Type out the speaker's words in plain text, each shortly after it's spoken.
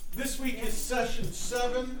This week is session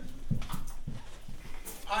 7.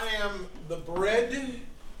 I am the bread.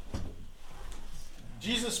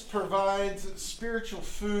 Jesus provides spiritual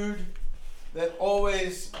food that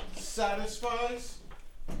always satisfies.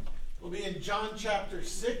 We'll be in John chapter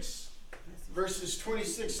 6, verses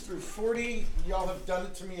 26 through 40. Y'all have done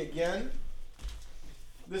it to me again.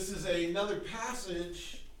 This is another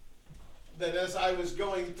passage that as I was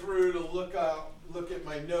going through to look at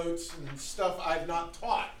my notes and stuff I've not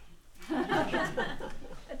taught.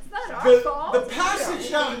 It's not our fault. The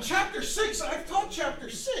passage now in chapter 6, I've taught chapter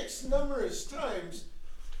 6 numerous times,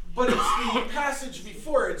 but it's the passage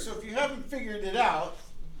before it. So if you haven't figured it out,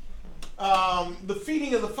 the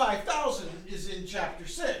feeding of the 5,000 is in chapter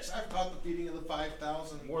 6. I've taught the feeding of the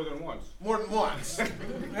 5,000. More than once. More than once.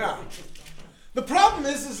 Yeah. The problem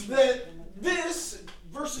is that this,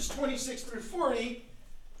 verses 26 through 40,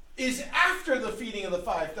 is after the feeding of the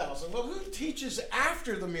 5,000. Well, who teaches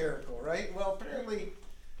after the miracle, right? Well, apparently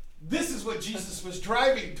this is what Jesus was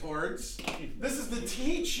driving towards. This is the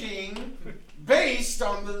teaching based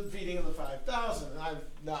on the feeding of the 5,000. And I've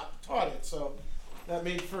not taught it, so that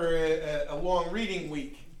made for a long reading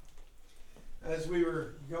week. As we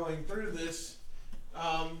were going through this,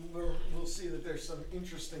 we'll see that there's some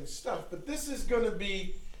interesting stuff. But this is going to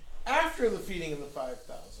be after the feeding of the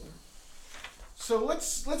 5,000. So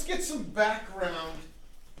let's get some background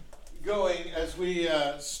going as we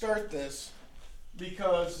start this,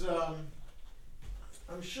 because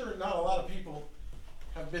I'm sure not a lot of people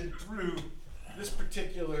have been through this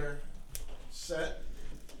particular set,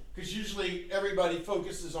 because usually everybody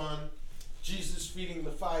focuses on Jesus feeding the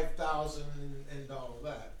 5,000 and all of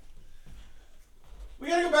that. We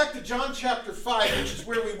got to go back to John chapter 5, which is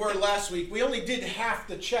where we were last week. We only did half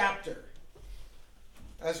the chapter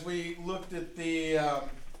as we looked at the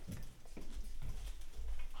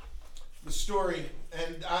story.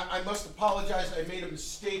 And I must apologize. I made a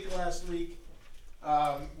mistake last week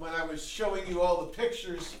when I was showing you all the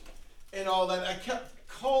pictures and all that. I kept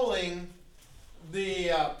calling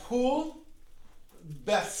the pool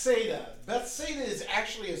Bethsaida. Bethsaida is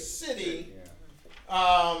actually a city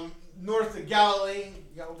north of Galilee.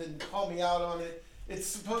 Y'all didn't call me out on it. It's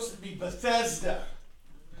supposed to be Bethesda,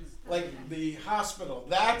 like the hospital.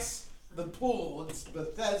 That's the pool. It's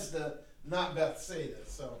Bethesda, not Bethsaida.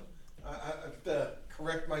 So I have to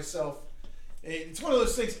correct myself. It's one of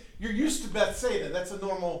those things. You're used to Bethsaida. That's a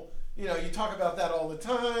normal, you talk about that all the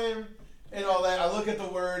time and all that. I look at the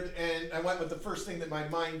word and I went with the first thing that my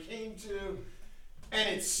mind came to, and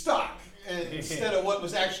it's stuck. And instead of what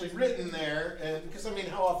was actually written there, and because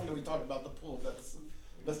how often do we talk about the pool? That's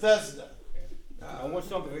Bethesda. And once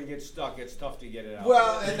something gets stuck, it's tough to get it out.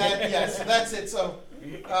 Well, and so that's it. So,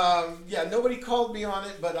 nobody called me on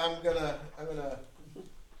it, but I'm gonna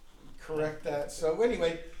correct that. So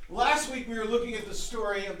anyway, last week we were looking at the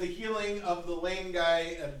story of the healing of the lame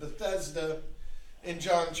guy at Bethesda in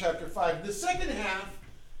John chapter 5. The second half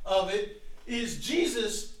of it is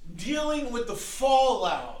Jesus dealing with the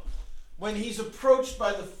fallout when he's approached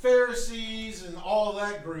by the Pharisees and all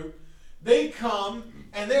that group. They come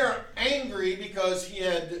and they're angry because he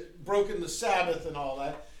had broken the Sabbath and all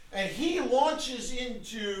that. And he launches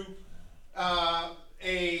into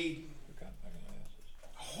a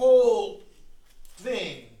whole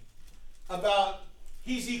thing about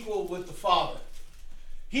he's equal with the Father.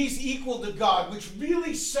 He's equal to God, which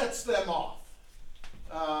really sets them off.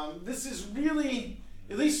 This is really,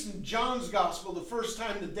 at least in John's gospel, the first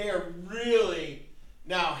time that they are really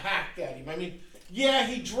now hacked at him.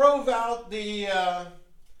 He drove out the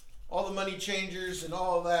all the money changers and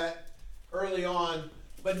all of that early on,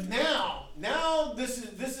 but now this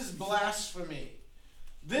is blasphemy.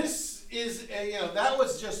 This is that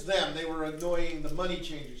was just them. They were annoying the money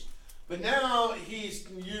changers, but now he's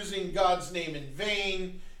using God's name in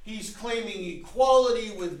vain. He's claiming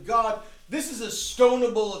equality with God. This is a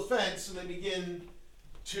stonable offense, and they begin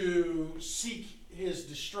to seek his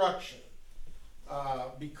destruction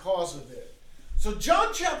because of it. So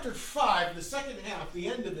John chapter 5, the second half, the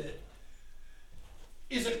end of it,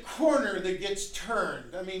 is a corner that gets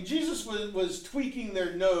turned. Jesus was tweaking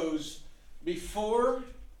their nose before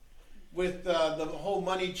with the whole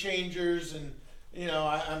money changers and,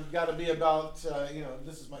 I've got to be about,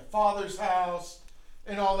 this is my Father's house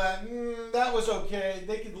and all that. That was okay.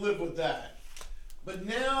 They could live with that. But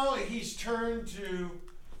now he's turned to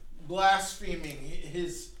blaspheming.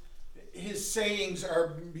 His sayings are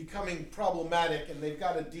becoming problematic, and they've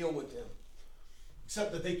got to deal with him.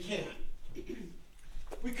 Except that they can't.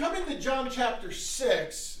 We come into John chapter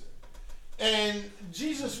 6, and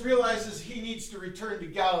Jesus realizes he needs to return to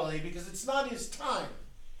Galilee because it's not his time.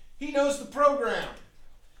 He knows the program.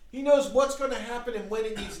 He knows what's going to happen and when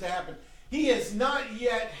it needs to happen. He has not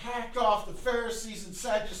yet hacked off the Pharisees and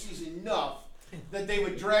Sadducees enough that they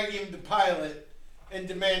would drag him to Pilate and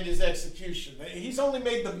demand his execution. He's only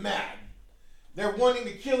made them mad. They're wanting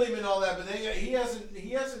to kill him and all that, but he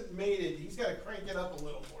hasn't made it. He's got to crank it up a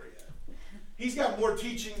little more yet. He's got more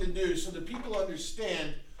teaching to do so that people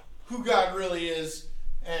understand who God really is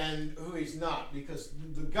and who he's not, because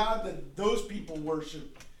the God that those people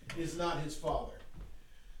worship is not his Father.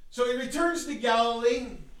 So he returns to Galilee,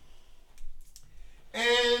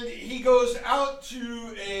 and he goes out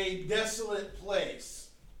to a desolate place.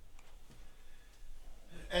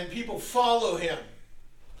 And people follow him.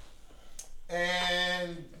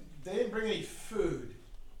 And they didn't bring any food.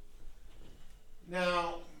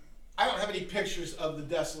 Now, I don't have any pictures of the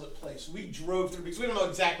desolate place. We drove through because we don't know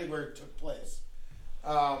exactly where it took place.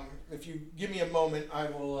 If you give me a moment, I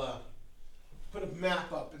will put a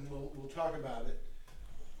map up and we'll talk about it.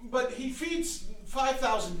 But he feeds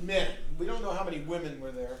 5,000 men. We don't know how many women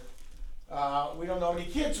were there. We don't know how many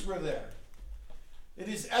kids were there. It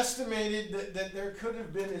is estimated that there could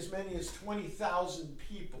have been as many as 20,000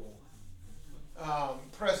 people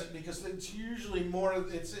present, because it's usually more.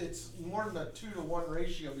 It's more than a 2-to-1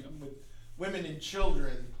 ratio with women and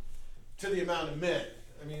children to the amount of men.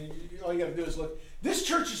 I mean, all you got to do is look. This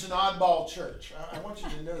church is an oddball church. I want you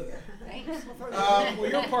to know that. Thanks. Well,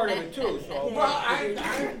 you're part of it too, so. Well,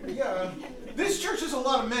 yeah. This church has a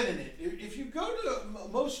lot of men in it. If you go to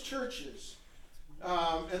most churches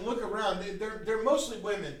and look around, they're mostly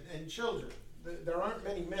women and children. There aren't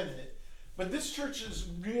many men in it. But this church is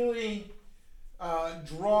really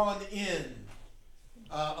drawn in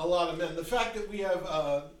a lot of men. The fact that we have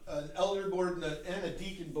an elder board and a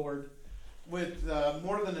deacon board with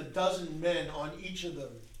more than a dozen men on each of them,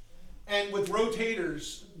 and with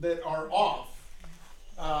rotators that are off,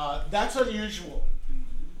 that's unusual.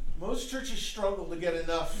 Most churches struggle to get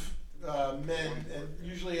enough men and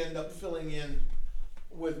usually end up filling in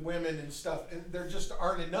with women and stuff, and there just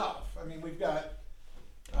aren't enough. I mean, we've got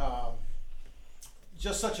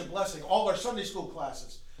just such a blessing. All our Sunday school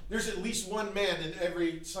classes, there's at least one man in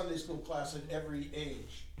every Sunday school class at every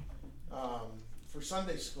age for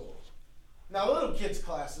Sunday school. Now, little kids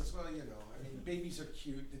classes, well, you know, I mean, babies are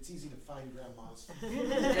cute. It's easy to find grandmas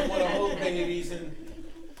that want to hold babies, and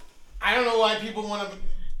I don't know why people want to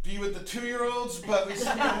be with the 2-year-olds, but we see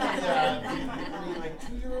that. I mean, like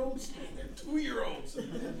 2-year-olds? They're 2-year-olds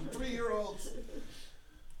and 3-year-olds.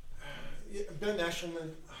 Ben Eshelman,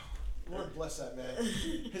 oh, Lord bless that man,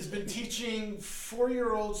 has been teaching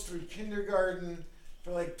 4-year-olds through kindergarten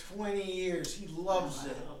for like 20 years. He loves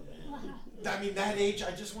it. I mean, that age, I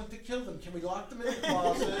just want to kill them. Can we lock them in the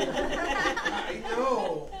closet?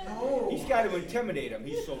 No. He's got to intimidate him.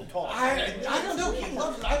 He's so tall. I don't know. He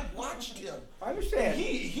loves it. I've watched him. I understand.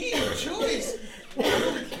 He enjoys.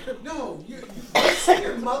 No, you see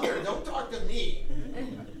your mother. Don't talk to me.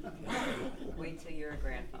 Wait till you're a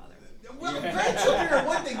grandfather. Well, grandchildren are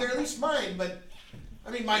one thing. They're at least mine. But, I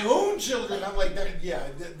mean, my own children, I'm like,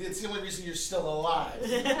 it's the only reason you're still alive.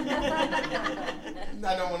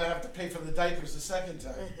 I don't want to have to pay for the diapers the second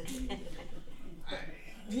time.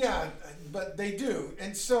 Yeah, but they do.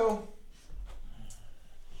 And so,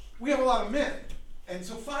 we have a lot of men. And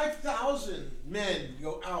so 5,000 men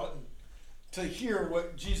go out to hear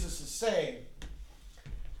what Jesus is saying.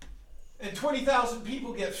 And 20,000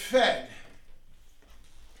 people get fed.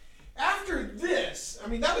 After this, I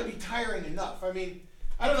mean, that would be tiring enough. I mean,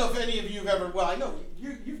 I don't know if any of you have ever, well, I know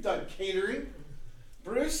you've done catering.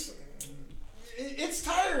 Bruce, it's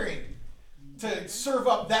tiring to serve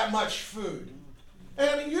up that much food. And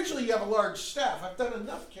I mean, usually you have a large staff. I've done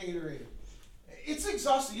enough catering. It's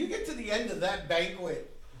exhausting. You get to the end of that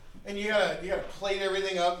banquet, and you gotta plate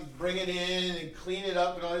everything up, and bring it in, and clean it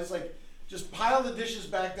up, and all. It's like, just pile the dishes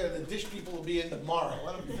back there. The dish people will be in tomorrow.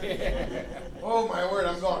 Let them finish. Oh my word,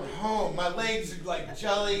 I'm going home. My legs are like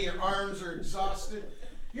jelly. Your arms are exhausted.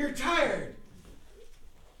 You're tired.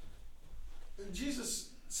 And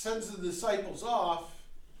Jesus sends the disciples off,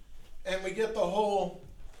 and we get the whole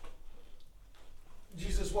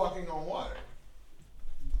Jesus walking on water.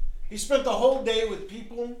 He spent the whole day with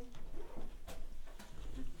people,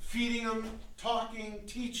 feeding them, talking,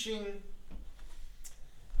 teaching.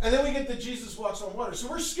 And then we get the Jesus walks on water. So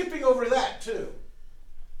we're skipping over that too.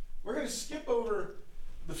 We're going to skip over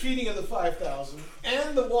the feeding of the 5,000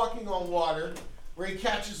 and the walking on water, where he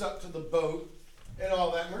catches up to the boat and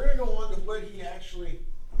all that. And we're going to go on to what he actually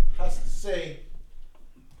has to say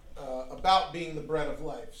about being the bread of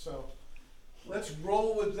life. So let's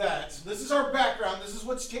roll with that. So this is our background. This is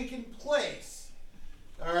what's taken place.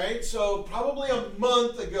 All right, so probably a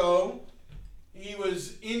month ago, He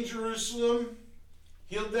was in Jerusalem,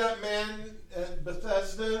 healed that man at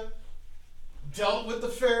Bethesda, dealt with the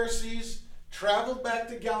Pharisees, traveled back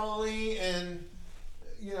to Galilee, and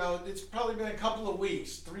it's probably been a couple of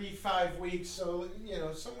weeks, 3-5 weeks, so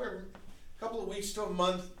somewhere a couple of weeks to a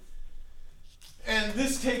month, and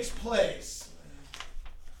this takes place.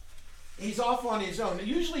 He's off on his own.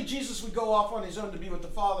 Usually Jesus would go off on his own to be with the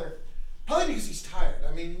Father, probably because he's tired.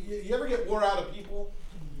 I mean, you ever get wore out of people?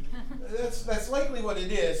 That's likely what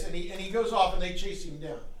it is, and he goes off and they chase him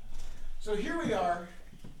down. So here we are.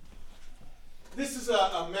 This is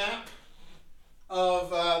a map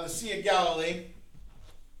of the Sea of Galilee.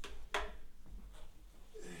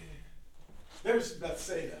 There's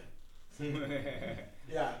Bethsaida.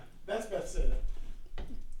 Yeah, that's Bethsaida.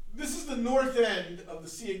 This is the north end of the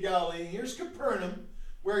Sea of Galilee. Here's Capernaum,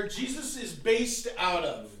 where Jesus is based out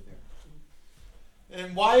of.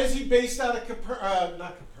 And why is he based out of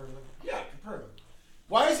Capernaum?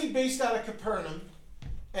 Why is he based out of Capernaum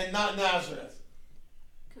and not Nazareth?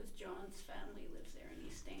 Because John's family lives there and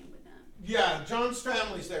he's staying with them. Yeah, John's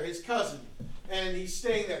family's there, his cousin, and he's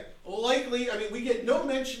staying there. Likely, we get no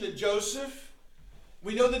mention of Joseph.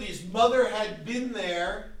 We know that his mother had been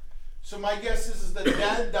there, so my guess is that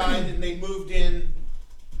dad died and they moved in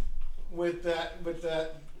with that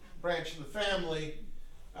branch of the family.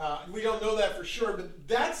 We don't know that for sure, but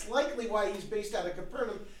that's likely why he's based out of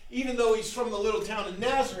Capernaum, even though he's from the little town of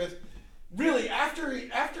Nazareth. Really, after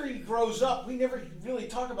he grows up, we never really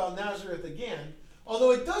talk about Nazareth again,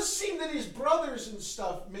 although it does seem that his brothers and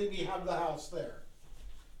stuff maybe have the house there.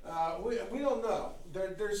 We don't know.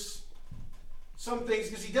 There's some things,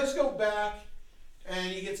 because he does go back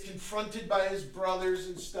and he gets confronted by his brothers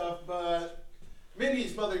and stuff, but maybe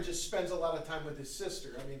his mother just spends a lot of time with his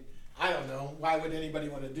sister. I don't know. Why would anybody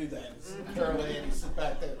want to do that? It's Carol and Andy sit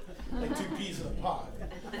back there like two peas in a pod.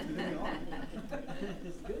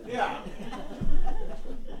 Yeah.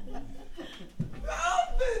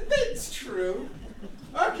 That's true.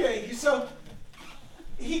 Okay, so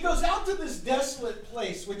he goes out to this desolate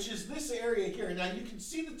place, which is this area here. Now you can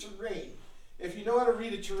see the terrain. If you know how to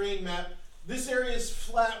read a terrain map, this area is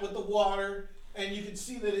flat with the water, and you can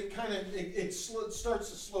see that it starts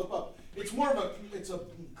to slope up. It's more of a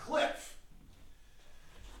cliff.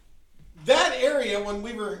 That area, when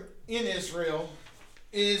we were in Israel,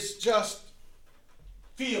 is just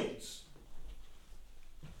fields.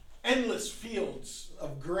 Endless fields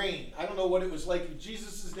of grain. I don't know what it was like in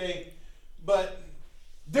Jesus' day, but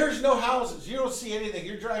there's no houses. You don't see anything.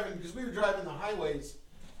 You're driving, because we were driving the highways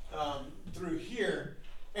through here,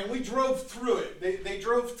 and we drove through it. They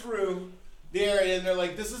drove through the area, and they're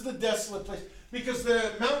like, this is the desolate place. Because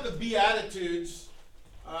the Mount of Beatitudes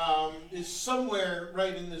is somewhere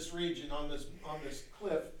right in this region, on this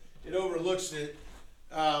cliff. It overlooks it,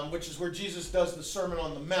 which is where Jesus does the Sermon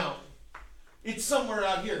on the Mount. It's somewhere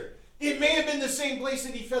out here. It may have been the same place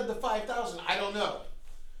that he fed the 5,000. I don't know,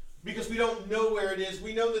 because we don't know where it is.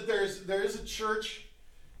 We know that there is a church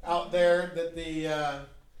out there that the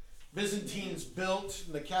Byzantines built,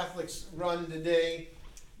 and the Catholics run today,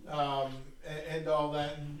 and all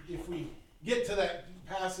that. And if we get to that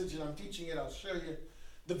passage, and I'm teaching it, I'll show you.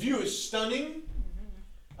 The view is stunning.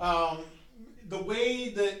 The way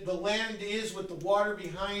that the land is with the water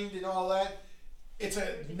behind and all that, it's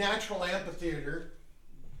a natural amphitheater.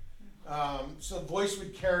 So the voice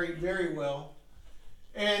would carry very well.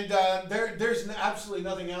 And there's absolutely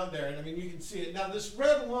nothing out there. And you can see it. Now this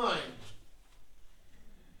red line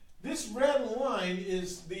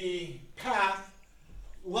is the path,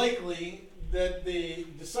 likely, that the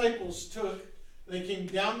disciples took. They came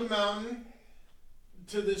down the mountain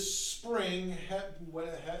to this spring.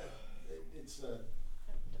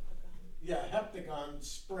 Heptagon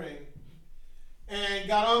spring, and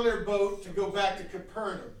got on their boat to go back to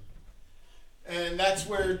Capernaum. And that's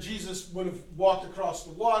where Jesus would have walked across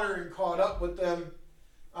the water and caught up with them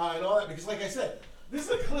and all that. Because like I said, this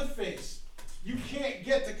is a cliff face. You can't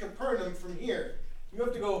get to Capernaum from here. You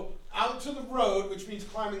have to go out to the road, which means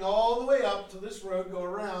climbing all the way up to this road, go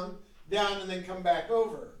around, down, and then come back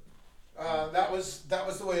over. That was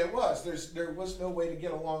the way it was. There was no way to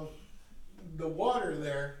get along the water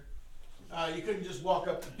there. You couldn't just walk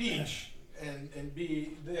up the beach and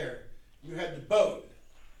be there. You had the boat.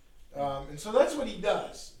 And so that's what he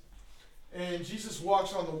does. And Jesus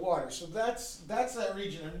walks on the water. So that's that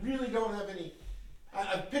region. I really don't have any. I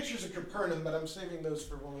have pictures of Capernaum, but I'm saving those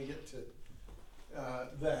for when we get to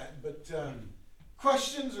that. But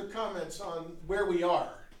questions or comments on where we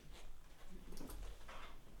are?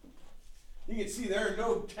 You can see there are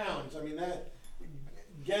no towns. That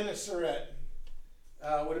Gennesaret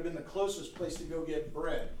would have been the closest place to go get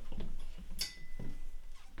bread.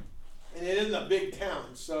 And it isn't a big town,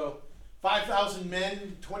 so 5,000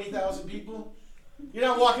 men, 20,000 people. You're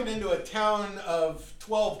not walking into a town of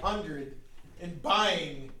 1,200 and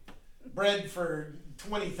buying bread for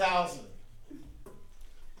 20,000.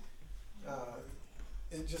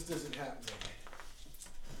 It just isn't happening.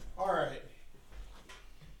 All right.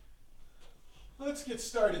 Let's get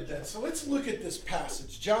started then. So let's look at this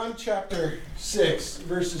passage. John chapter 6,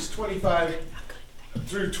 verses 25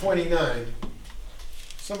 through 29.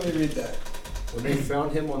 Somebody read that. When they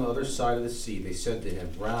found him on the other side of the sea, they said to him,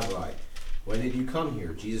 Rabbi, when did you come here?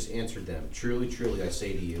 Jesus answered them, Truly, truly, I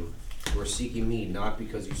say to you, you are seeking me not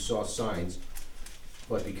because you saw signs,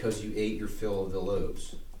 but because you ate your fill of the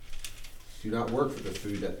loaves. Do not work for the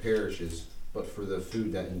food that perishes, but for the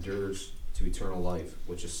food that endures to eternal life,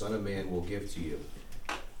 which the Son of Man will give to you.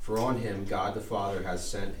 For on him God the Father has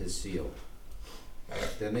sent his seal.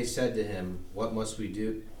 Then they said to him, What must we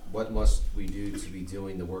do to be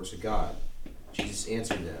doing the works of God? Jesus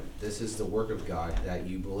answered them, This is the work of God, that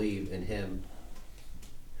you believe in him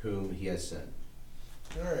whom he has sent.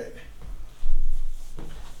 All right.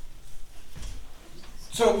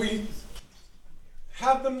 So we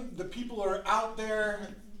have them, the people are out there.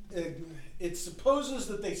 It supposes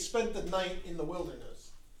that they spent the night in the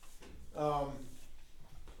wilderness.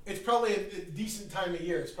 It's probably a decent time of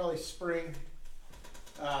year. It's probably spring.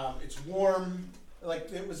 It's warm.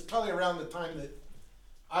 Like, it was probably around the time that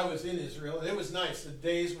I was in Israel, and it was nice. The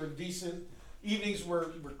days were decent. Evenings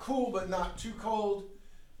were cool, but not too cold.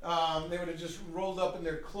 They would have just rolled up in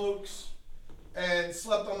their cloaks and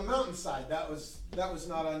slept on the mountainside. That was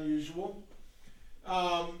not unusual.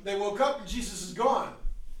 They woke up and Jesus is gone.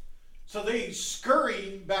 So they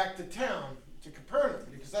scurry back to town, to Capernaum,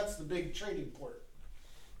 because that's the big trading port.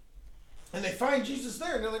 And they find Jesus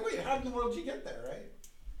there, and they're like, wait, how in the world did you get there, right?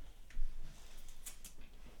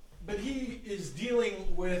 But he is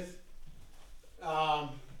dealing with the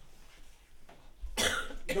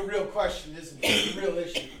real question, isn't it? The real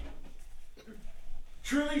issue.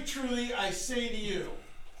 Truly, truly, I say to you,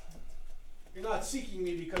 you're not seeking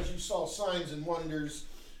me because you saw signs and wonders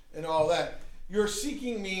and all that. You're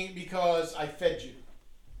seeking me because I fed you.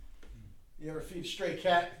 You ever feed a stray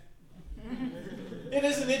cat? It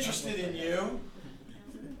isn't interested in you.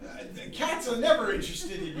 Cats are never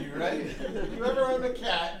interested in you, right? You ever own a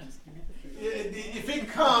cat? If it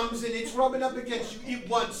comes and it's rubbing up against you, it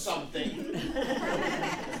wants something.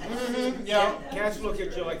 Mm-hmm, yeah. Cats look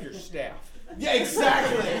at you like your staff. Yeah,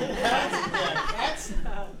 exactly.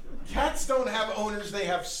 Cats don't have owners, they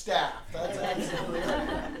have staff. That's absolutely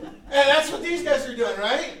right. And that's what these guys are doing,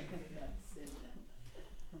 right?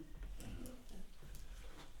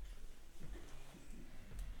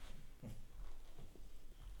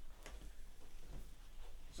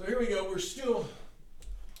 So here we go. We're still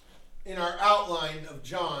in our outline of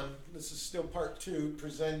John. This is still part 2,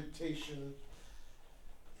 presentation.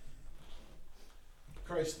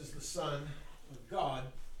 Christ is the Son of God.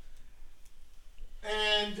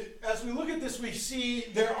 And as we look at this, we see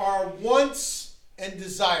there are wants and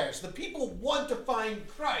desires. The people want to find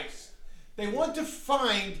Christ. They want to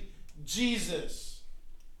find Jesus.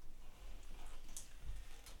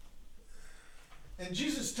 And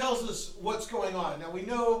Jesus tells us what's going on. Now we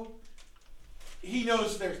know he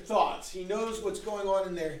knows their thoughts. He knows what's going on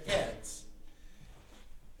in their heads.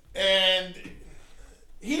 And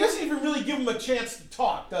he doesn't even really give them a chance to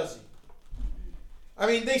talk, does he? I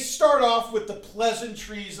mean, they start off with the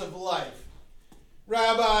pleasantries of life.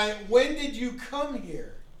 Rabbi, when did you come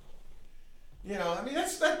here? You know, I mean,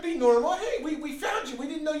 that'd be normal. Hey, we found you. We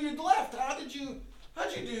didn't know you'd left. How'd you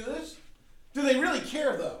do this? Do they really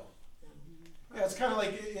care, though? Yeah, it's kind of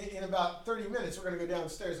like in about 30 minutes, we're going to go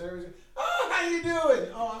downstairs. And everybody's going, oh, how you doing?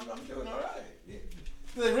 Oh, I'm doing all right.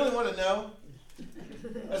 Do they really want to know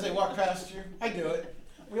as they walk past you? I do it.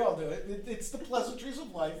 We all do it. It's the pleasantries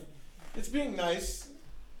of life. It's being nice.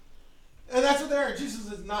 And that's what they are. Jesus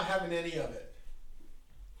is not having any of it.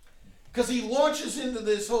 Because he launches into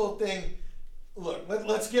this whole thing. Look,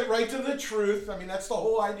 let's get right to the truth. I mean, that's the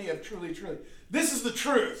whole idea of truly, truly. This is the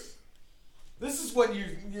truth. This is what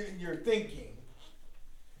you're thinking.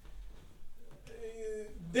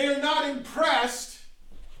 They're not impressed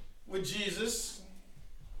with Jesus.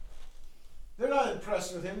 They're not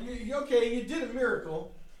impressed with him. Okay, you did a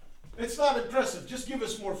miracle. It's not impressive. Just give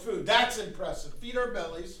us more food. That's impressive. Feed our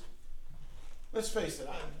bellies. Let's face it.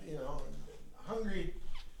 I'm hungry.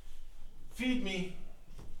 Feed me.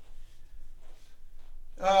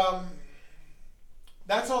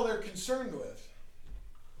 That's all they're concerned with.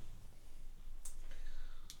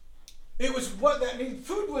 It was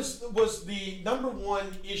food was the number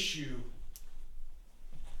one issue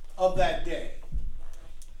of that day.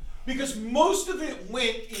 because most of it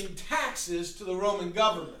went in taxes to the Roman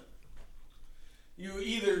government. You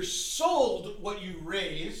either sold what you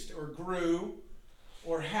raised or grew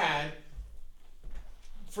or had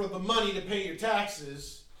for the money to pay your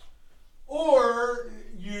taxes, or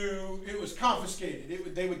it was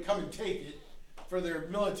confiscated. They would come and take it for their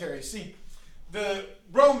military. See, the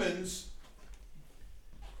Romans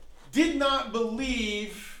did not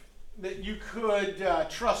believe that you could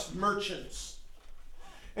trust merchants.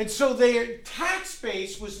 And so their tax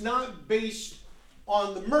base was not based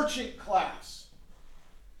on the merchant class.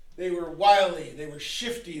 They were wily, they were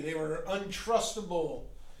shifty, they were untrustable,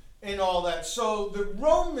 and all that. So the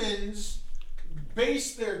Romans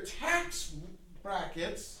based their tax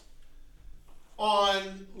brackets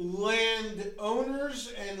on land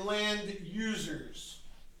owners and land users.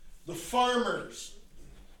 The farmers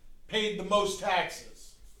paid the most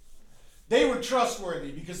taxes. They were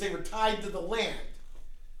trustworthy because they were tied to the land.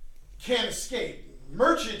 Can't escape.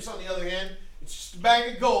 Merchants, on the other hand, it's just a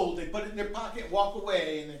bag of gold. They put it in their pocket, walk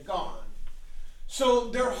away, and they're gone. So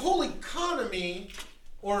their whole economy,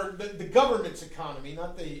 or the government's economy,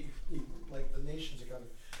 not the nation's economy,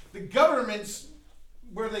 the government's,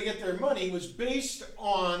 where they get their money, was based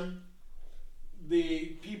on the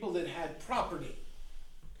people that had property.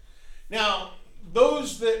 Now,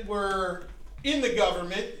 those that were in the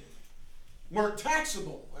government weren't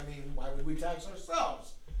taxable. I mean, why would we tax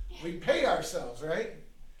ourselves? We pay ourselves, right?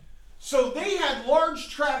 So they had large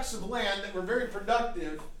tracts of land that were very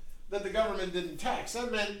productive that the government didn't tax.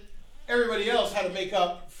 That meant everybody else had to make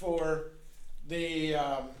up for the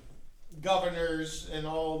governors and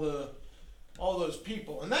all those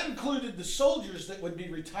people. And that included the soldiers that would be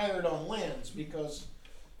retired on lands, because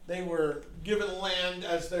they were given land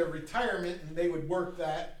as their retirement and they would work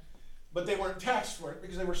that, but they weren't taxed for it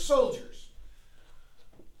because they were soldiers.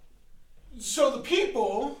 So the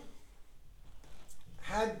people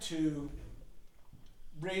had to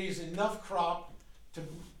raise enough crop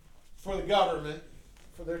for the government,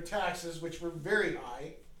 for their taxes, which were very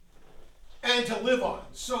high, and to live on.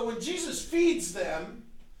 So when Jesus feeds them,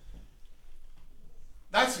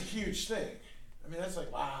 that's a huge thing. I mean, that's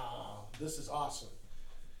like, wow, this is awesome.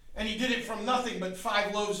 And he did it from nothing but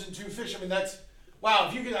 5 loaves and 2 fish. I mean, that's, wow,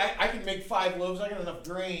 if you could, I can make 5 loaves, I got enough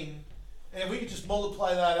grain. And if we could just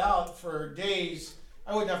multiply that out for days,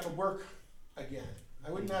 I wouldn't have to work again. I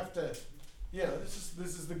wouldn't have to, this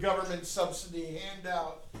is the government subsidy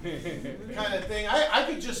handout kind of thing. I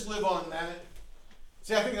could just live on that.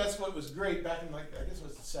 See, I think that's what was great back in, I guess it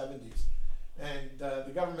was the 70s. And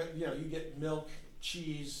the government, you get milk,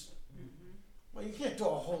 cheese. Well, you can't do a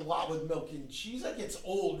whole lot with milk and cheese. That gets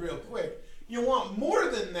old real quick. You want more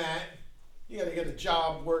than that, you got to get a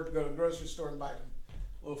job, work, go to the grocery store and buy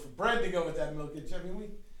a loaf of bread to go with that milk and cheese. I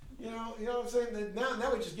mean, you know what I'm saying?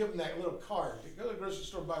 Now we just give them that little card. You go to the grocery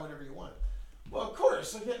store, buy whatever you want. Well, of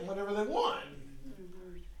course, they're getting whatever they want.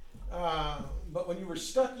 But when you were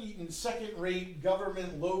stuck eating second-rate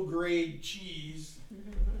government low-grade cheese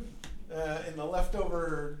and the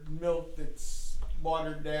leftover milk that's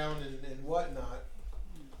watered down and whatnot,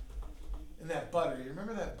 and that butter, you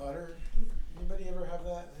remember that butter? Anybody ever have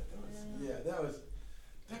that?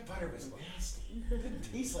 That butter was nasty. It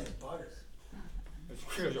didn't taste like butter. It's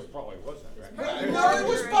clear it probably wasn't, right? No, it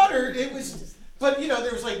was butter. It was, but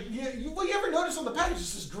there was like, you ever notice on the package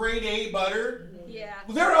this is grade A butter? Yeah.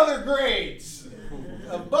 Well, there are other grades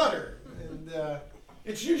of butter, and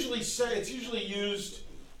it's usually used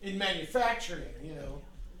in manufacturing.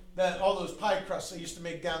 That all those pie crusts they used to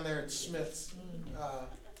make down there at Smith's,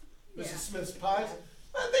 Mrs. Smith's pies.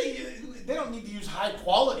 They don't need to use high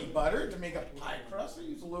quality butter to make a pie crust. They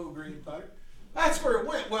use low grade butter. That's where it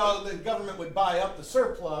went. Well, the government would buy up the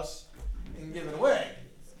surplus and give it away.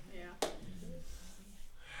 Yeah.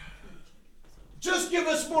 Just give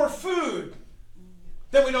us more food.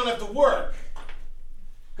 Then we don't have to work.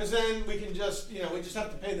 Because then we can just, we just have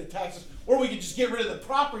to pay the taxes. Or we can just get rid of the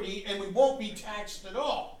property and we won't be taxed at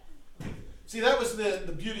all. See, that was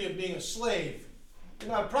the beauty of being a slave. You're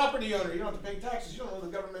not a property owner. You don't have to pay taxes. You don't owe the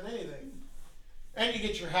government anything. And you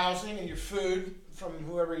get your housing and your food from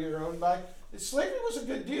whoever you're owned by. Slavery was a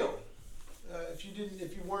good deal. If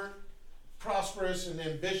you weren't prosperous and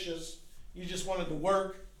ambitious, you just wanted to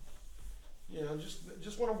work.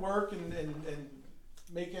 Just want to work and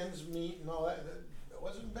make ends meet and all that. That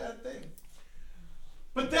wasn't a bad thing.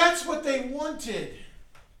 But that's what they wanted.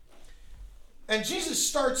 And Jesus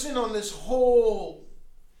starts in on this whole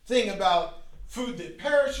thing about food that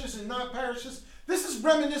perishes and not perishes. This is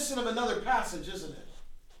reminiscent of another passage, isn't it?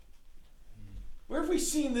 Where have we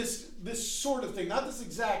seen this sort of thing? Not this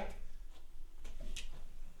exact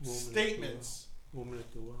statements, Woman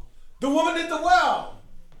at the well. The woman at the well.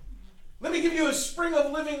 Let me give you a spring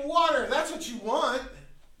of living water. That's what you want.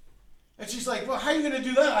 And she's like, well, how are you going to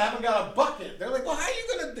do that? I haven't got a bucket. They're like, well, how are you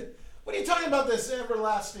going to do? What are you talking about, this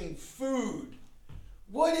everlasting food?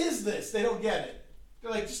 What is this? They don't get it.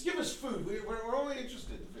 They're like, just give us food. We're only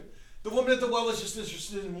interested in food. The woman at the well was just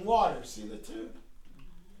interested in water. See the two?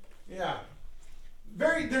 Yeah.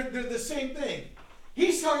 They're the same thing.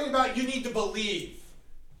 He's talking about you need to believe.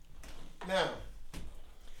 Now,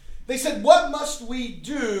 they said, what must we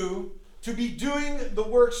do to be doing the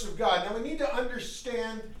works of God? Now, we need to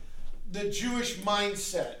understand the Jewish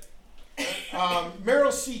mindset.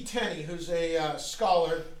 Merrill C. Tenney, who's a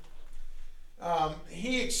scholar,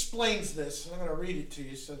 he explains this. I'm going to read it to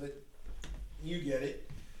you so that you get it.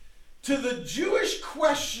 To the Jewish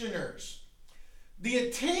questioners, the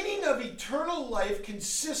attaining of eternal life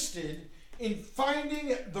consisted in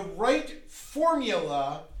finding the right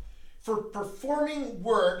formula for performing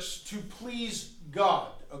works to please God.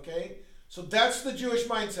 Okay? So that's the Jewish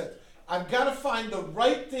mindset. I've got to find the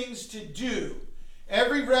right things to do.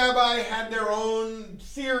 Every rabbi had their own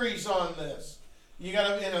theories on this. You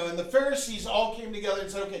got to, and the Pharisees all came together and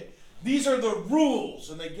said, okay, these are the rules,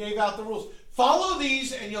 and they gave out the rules. Follow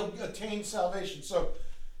these and you'll attain salvation. So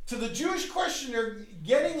to the Jewish questioner,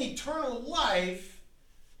 getting eternal life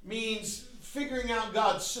means figuring out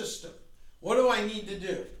God's system. What do I need to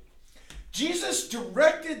do? Jesus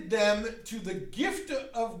directed them to the gift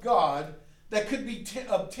of God that could be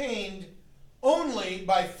obtained only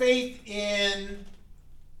by faith in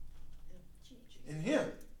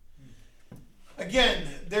Him. Again,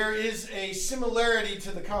 there is a similarity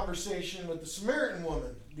to the conversation with the Samaritan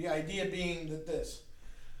woman. The idea being that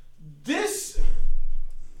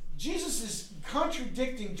Jesus is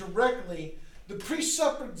contradicting directly the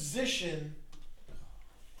presupposition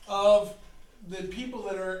of the people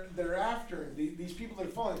that are after him, these people that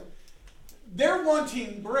are following. They're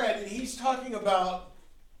wanting bread, and he's talking about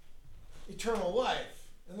eternal life.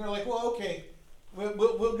 And they're like, well, okay,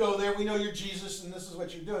 we'll go there. We know you're Jesus, and this is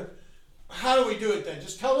what you're doing. How do we do it then?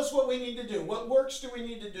 Just tell us what we need to do. What works do we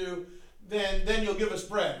need to do? Then you'll give us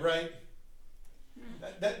bread, right?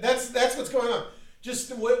 That's what's going on.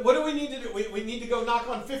 Just what do we need to do? We need to go knock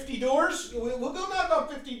on 50 doors? We'll go knock on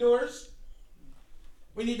 50 doors.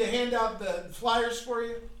 We need to hand out the flyers for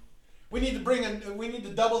you. We need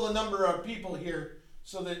to double the number of people here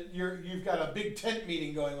so that you've got a big tent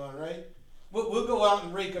meeting going on, right? We'll go out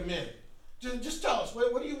and rake them in. Just tell us,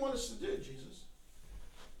 what do you want us to do, Jesus?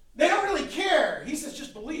 They don't really care. He says,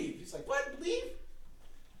 just believe. He's like, what? Believe?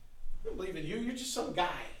 I don't believe in you. You're just some guy.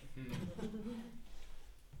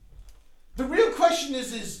 The real question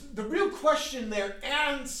the real question they're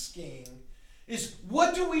asking is,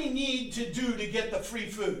 what do we need to do to get the free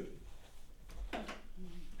food?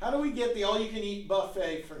 How do we get the all-you-can-eat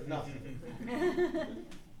buffet for nothing?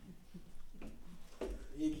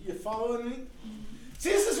 You following me? See,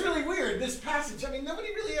 this is really weird, this passage. I mean, nobody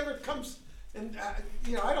really ever comes, and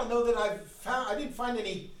I don't know that I didn't find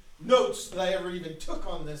any notes that I ever even took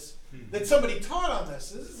on this, that somebody taught on this.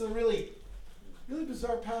 This is a really, really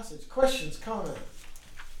bizarre passage. Questions, comments?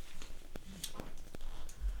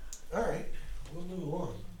 All right, we'll move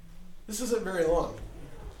along. This isn't very long,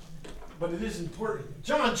 but it is important.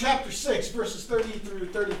 John chapter 6, verses 30 through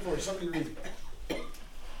 34. Somebody read it.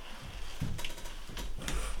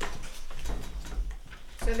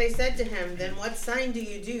 So they said to him, then what sign do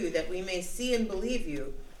you do that we may see and believe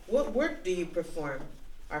you? What work do you perform?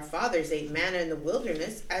 Our fathers ate manna in the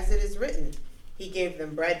wilderness, as it is written. He gave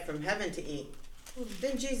them bread from heaven to eat.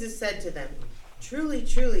 Then Jesus said to them, truly,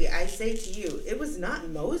 truly, I say to you, it was not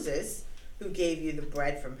Moses who gave you the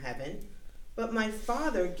bread from heaven, but my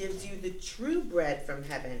Father gives you the true bread from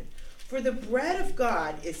heaven. For the bread of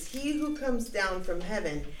God is he who comes down from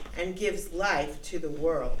heaven and gives life to the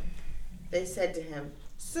world. They said to him,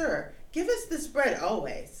 Sir, give us this bread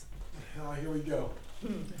always. Oh, here we go.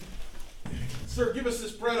 Sir, give us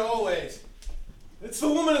this bread always. It's the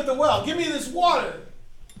woman at the well. Give me this water.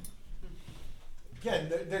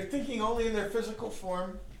 Again, they're thinking only in their physical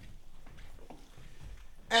form.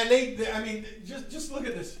 And just look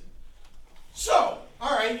at this. So,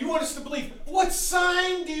 all right, you want us to believe. What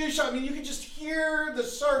sign do you show? I mean, you can just hear the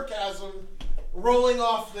sarcasm rolling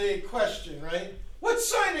off the question, right? What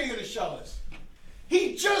sign are you going to show us?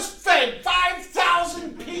 He just fed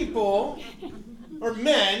 5,000 people, or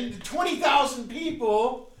men, 20,000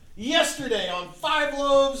 people yesterday on 5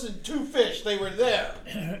 loaves and 2 fish. They were there.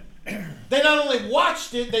 They not only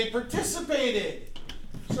watched it, they participated.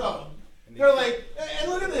 So, they're like, and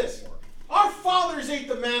look at this. Our fathers ate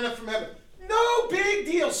the manna from heaven. No big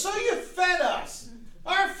deal. So you fed us.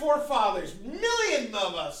 Our forefathers, millions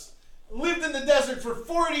of us, lived in the desert for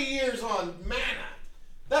 40 years on manna.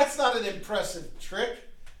 That's not an impressive trick.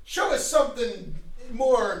 Show us something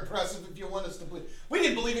more impressive if you want us to believe. We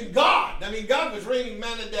didn't believe in God. I mean, God was raining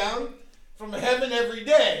manna down from heaven every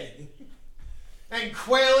day and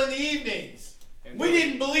quail in the evenings. We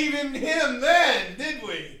didn't believe in him then, did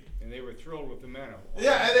we? And they were thrilled with the manna.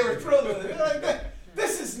 Yeah, and they were thrilled with it. They're like,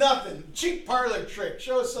 this is nothing. Cheap parlor trick.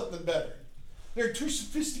 Show us something better. They're too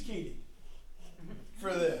sophisticated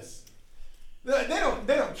for this. They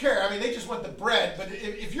don't care. I mean, they just want the bread. But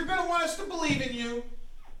if you're going to want us to believe in you,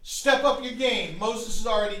 step up your game. Moses has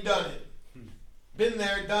already done it. Been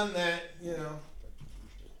there, done that, you know.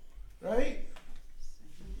 Right?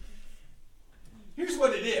 Here's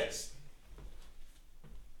what it is.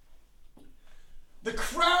 The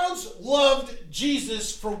crowds loved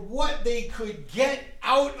Jesus for what they could get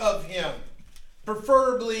out of him,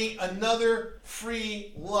 preferably another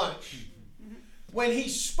free lunch. When he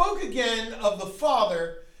spoke again of the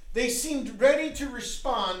Father, they seemed ready to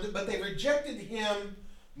respond, but they rejected him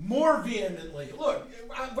more vehemently. Look,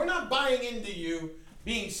 we're not buying into you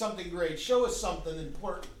being something great. Show us something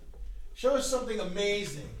important. Show us something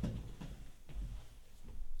amazing.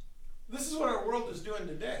 This is what our world is doing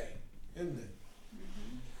today, isn't it?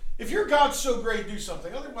 If your God's so great, do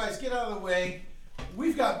something. Otherwise, get out of the way.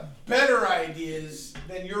 We've got better ideas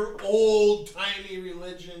than your old-timey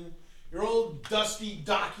religion, your old dusty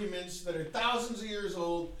documents that are thousands of years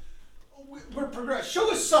old. We're progressive.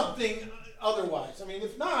 Show us something otherwise. I mean,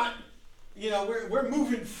 if not, you know, we're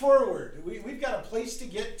moving forward. We've got a place to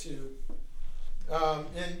get to.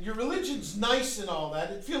 And your religion's nice and all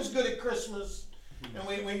that. It feels good at Christmas. And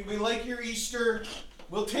we like your Easter.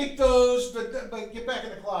 We'll take those, but get back in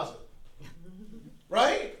the closet.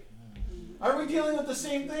 Right? Are we dealing with the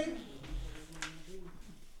same thing?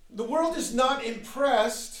 The world is not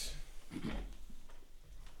impressed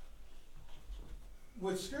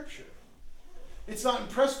with Scripture. It's not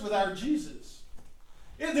impressed with our Jesus.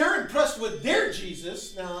 Yeah, they're impressed with their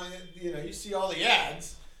Jesus. Now, you know, you see all the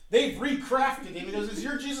ads. They've recrafted him. He goes, is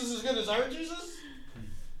your Jesus as good as our Jesus?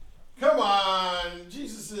 Come on.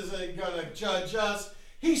 Jesus isn't going to judge us.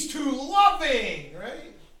 He's too loving,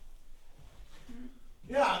 right?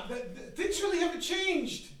 Yeah, things really haven't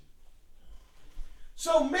changed.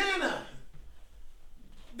 So manna.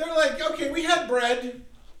 They're like, okay, we had bread.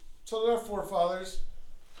 So did our forefathers.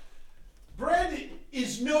 Bread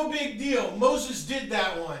is no big deal. Moses did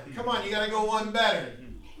that one. Come on, you got to go one better.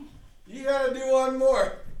 You got to do one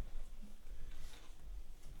more.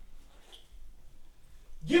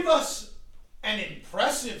 Give us an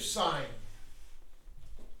impressive sign.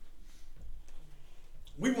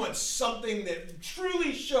 We want something that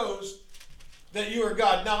truly shows that you are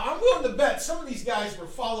God. Now, I'm willing to bet some of these guys were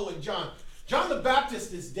following John. John the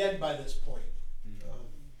Baptist is dead by this point.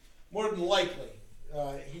 More than likely.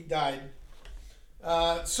 He died.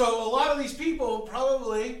 So a lot of these people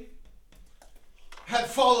probably had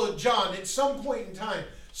followed John at some point in time.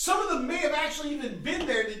 Some of them may have actually even been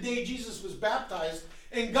there the day Jesus was baptized,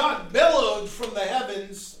 and God bellowed from the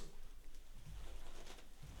heavens,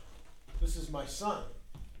 "This is my son."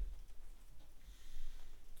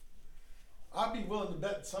 I'd be willing to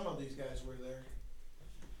bet some of these guys were there.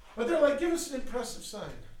 But they're like, give us an impressive sign.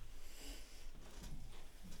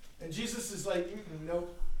 And Jesus is like,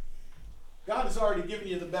 nope. God has already given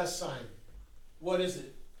you the best sign. What is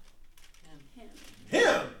it?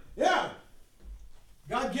 Him. Yeah.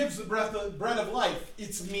 God gives the bread of life.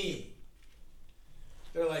 It's me.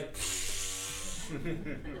 They're like,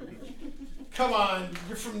 come on,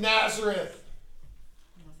 you're from Nazareth.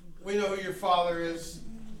 We know who your father is.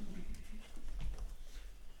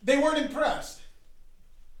 They weren't impressed.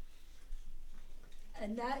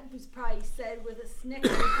 And that was probably said with a snicker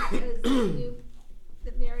because they knew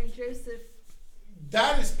that Mary and Joseph.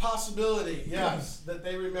 That is possibility, yes. That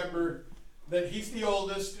they remember that he's the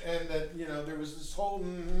oldest and that, you know, there was this whole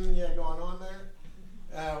going on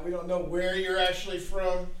there. We don't know where you're actually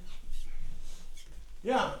from.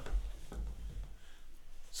 Yeah.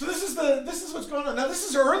 So this is what's going on. Now this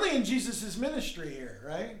is early in Jesus' ministry here,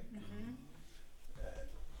 right?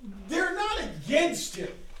 They're not against him.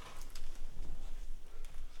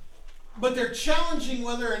 But they're challenging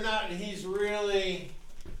whether or not he's really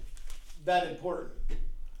that important.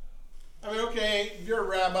 I mean, okay, you're a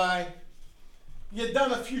rabbi. You've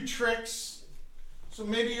done a few tricks. So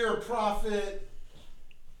maybe you're a prophet.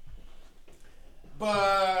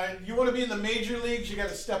 But you want to be in the major leagues, you got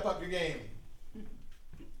to step up your game.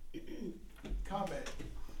 Comment,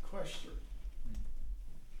 question.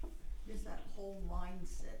 There's that whole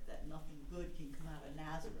mindset that nothing good can come out of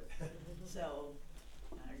Nazareth. So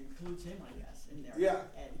includes him, I guess, in there. Yeah.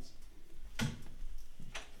 And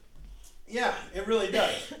Yeah, it really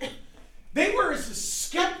does. They were as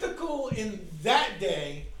skeptical in that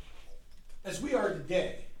day as we are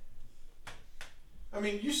today. I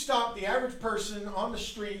mean, you stop the average person on the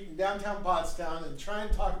street in downtown Pottstown and try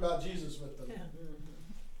and talk about Jesus with them. yeah.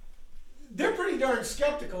 They're pretty darn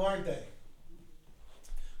skeptical, aren't they?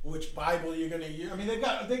 Which Bible you're going to use? I mean, they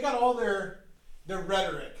got all their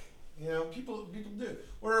rhetoric. You know, people do.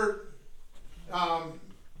 Or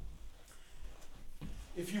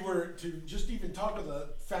if you were to just even talk with a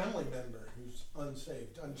family member who's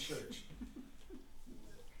unsaved, unchurched,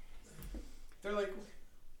 they're like,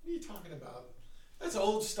 "What are you talking about? That's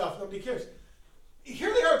old stuff. Nobody cares."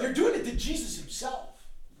 Here they are. They're doing it to Jesus himself,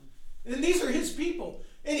 and these are his people,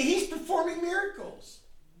 and he's performing miracles.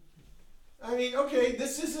 I mean, okay,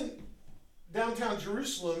 this isn't downtown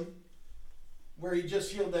Jerusalem where he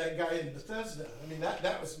just healed that guy in Bethesda. I mean,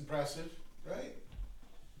 that was impressive, right?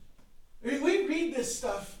 I mean, we read this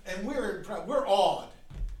stuff and we're awed,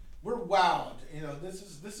 we're wowed. You know, this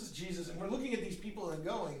is Jesus, and we're looking at these people and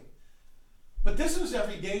going, but this was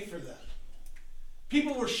every day for them.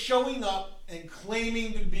 People were showing up and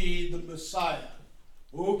claiming to be the Messiah.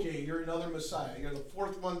 Okay, you're another Messiah. You're the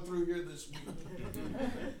fourth one through here this week.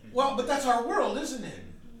 Well, but that's our world, isn't it?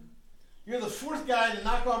 You're the fourth guy to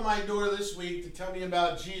knock on my door this week to tell me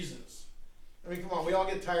about Jesus. I mean, come on, we all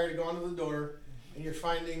get tired of going to the door and you're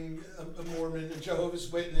finding a Mormon, a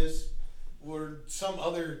Jehovah's Witness, or some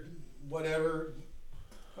other whatever.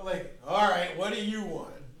 We're like, all right, what do you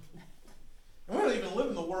want? And we don't even live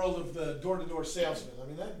in the world of the door-to-door salesman. I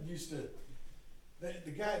mean, that used to...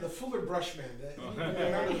 The guy, the Fuller Brushman,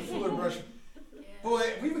 remember the Fuller Brushman? Yeah.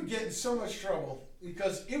 Boy, we would get in so much trouble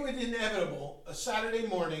because it was inevitable a Saturday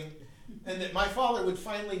morning, and that my father would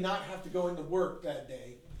finally not have to go into work that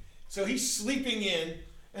day. So he's sleeping in,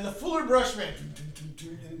 and the Fuller Brushman,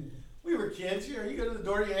 and we were kids, you know, you go to the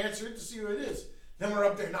door, you answer it to see who it is. Then we're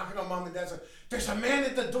up there knocking on mom and dad's door. There's a man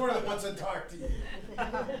at the door that wants to talk to you.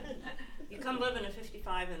 You come living at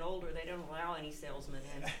 55 and older, they don't allow any salesmen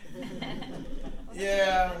in.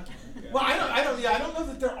 Yeah. Well, I don't know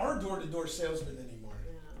that there are door-to-door salesmen anymore.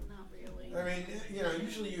 Not really. I mean, you know,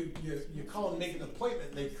 usually you call and make an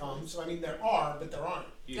appointment and they come. So, I mean, there are, but there aren't.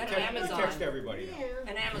 You Go to text, Amazon. text everybody now.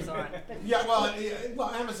 And Amazon. Yeah,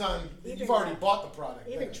 well, Amazon, you've already bought the product.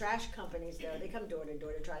 Even there. trash companies, though, they come door to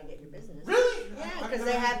door to try to get your business. Really? Yeah, I- because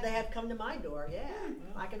I- they have come to my door. Yeah,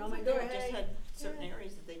 knocking on my They door. just Hey, had certain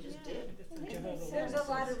areas that they just did. There's a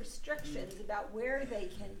lot of restrictions about where they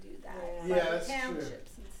can do that. Yeah. by Yeah, the that's true.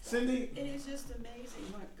 townships and stuff. Cindy? It is just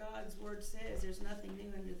amazing what God's word says. There's nothing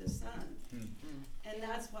new under the sun. And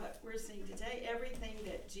that's what we're seeing today. Everything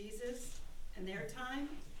that Jesus in their time,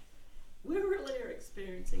 we really are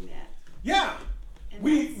experiencing that. Yeah, And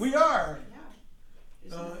we that's- are.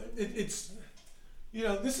 Yeah. It's, you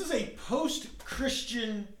know, this is a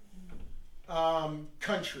post-Christian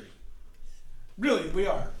country. Really, we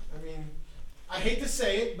are. I mean, I hate to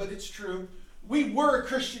say it, but it's true. We were a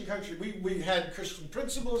Christian country. We had Christian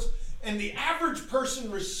principles, and the average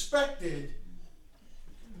person respected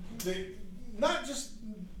not just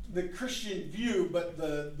the Christian view, but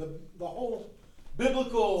the whole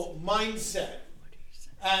biblical mindset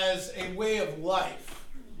as a way of life.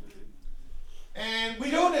 And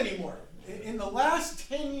we don't anymore. In the last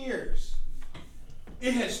 10 years,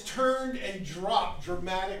 it has turned and dropped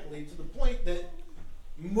dramatically to the point that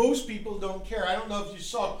most people don't care. I don't know if you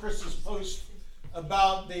saw Chris's post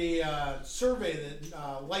about the survey that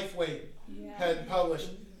Lifeway had published.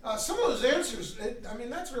 Some of those answers, I mean,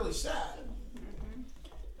 that's really sad.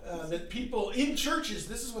 That people in churches,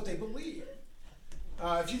 this is what they believe.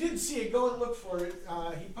 If you didn't see it, go and look for it.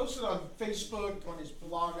 He posted on Facebook, on his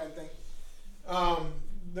blog, I think,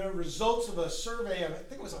 the results of a survey of, I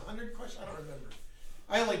think it was 100 questions, I don't remember.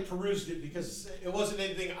 I only perused it because it wasn't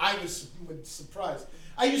anything I was surprised.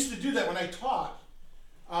 I used to do that when I taught.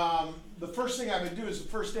 The first thing I would do is the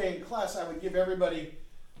first day in class, I would give everybody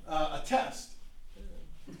a test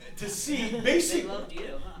to see basic. They loved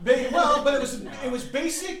you, huh? But it was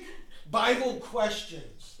basic Bible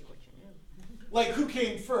questions, like who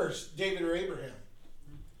came first, David or Abraham?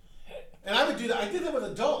 And I would do that. I did that with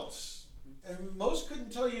adults, and most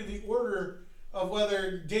couldn't tell you the order of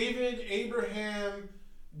whether David, Abraham,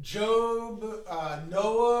 Job,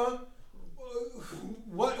 Noah,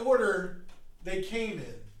 what order they came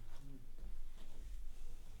in.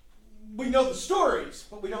 We know the stories,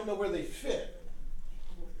 but we don't know where they fit.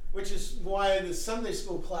 Which is why the Sunday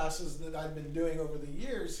school classes that I've been doing over the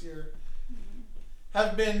years here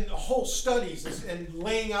have been whole studies and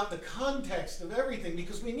laying out the context of everything,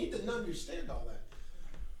 because we need to understand all that.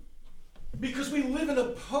 because we live in a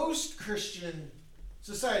post-Christian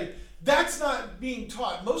society. That's not being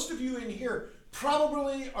taught. Most of you in here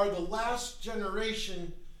probably are the last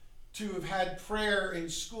generation to have had prayer in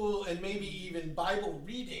school and maybe even Bible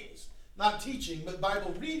readings. Not teaching, but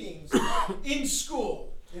Bible readings in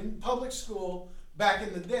school, in public school back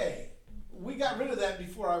in the day. We got rid of that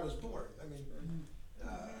before I was born. I mean,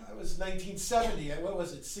 I was 1970. What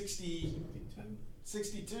was it, 62?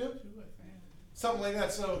 Something like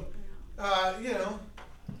that. So,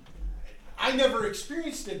 I never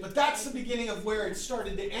experienced it, but that's the beginning of where it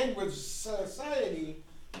started to end, where society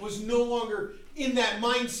was no longer in that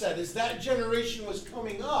mindset. As that generation was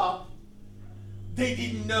coming up, they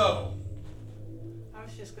didn't know. I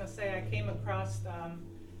was just going to say, I came across,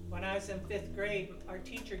 when I was in 5th grade, our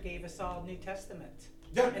teacher gave us all New Testament.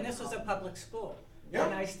 Yeah. And this was a public school. Yeah.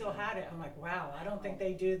 And I still had it. I'm like, wow, I don't think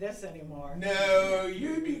they do this anymore. No,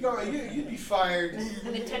 you'd be you'd be fired.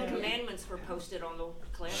 And the 10 Commandments were posted on the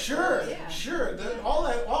calendar. Sure, Yeah. sure.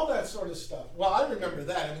 All that sort of stuff. Well, I remember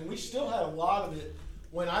that. I mean, we still had a lot of it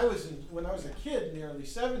when I was a kid in the early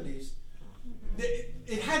 70s.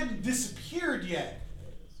 It hadn't disappeared yet.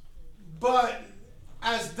 But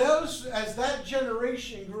as that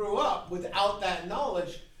generation grew up without that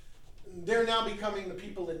knowledge, they're now becoming the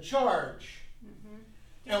people in charge.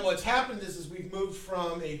 And what's happened is we've moved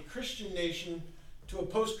from a Christian nation to a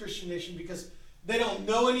post-Christian nation because they don't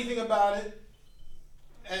know anything about it,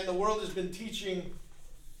 and the world has been teaching,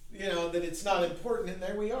 that it's not important, and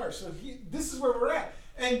there we are. So this is where we're at.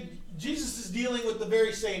 And Jesus is dealing with the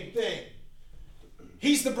very same thing.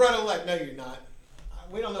 He's the bread of life. No, you're not.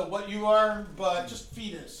 We don't know what you are, but just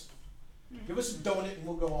feed us. Give us a donut and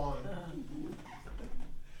we'll go on.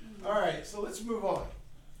 All right, so let's move on.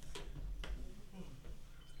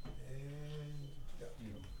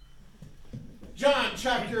 John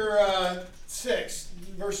chapter 6,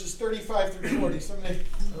 verses 35 through 40. Somebody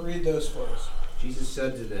read those for us. Jesus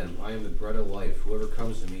said to them, I am the bread of life. Whoever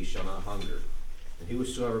comes to me shall not hunger, and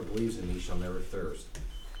whosoever believes in me shall never thirst.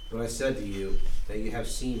 But I said to you that you have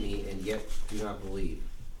seen me, and yet do not believe.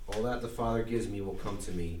 All that the Father gives me will come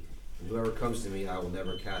to me, and whoever comes to me I will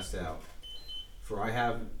never cast out. For I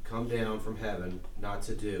have come down from heaven, not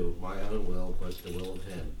to do my own will, but the will of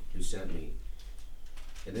him who sent me.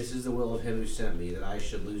 And this is the will of him who sent me, that I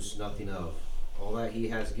should lose nothing of all that he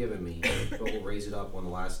has given me, but will raise it up on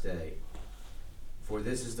the last day. For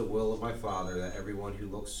this is the will of my Father, that everyone who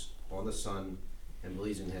looks on the Son and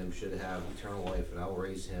believes in him should have eternal life, and I will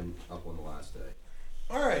raise him up on the last day.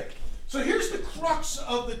 All right. So here's the crux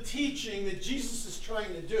of the teaching that Jesus is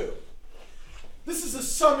trying to do. This is a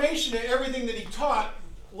summation of everything that he taught,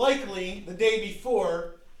 likely the day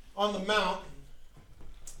before on the Mount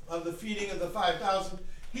of the feeding of the 5,000.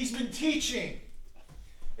 He's been teaching.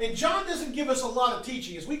 And John doesn't give us a lot of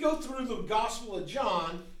teaching. As we go through the Gospel of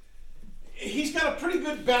John, he's got a pretty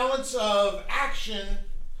good balance of action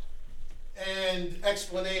and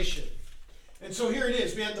explanation. And so here it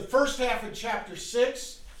is. We had the first half of chapter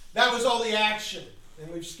 6. That was all the action. And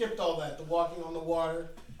we've skipped all that, the walking on the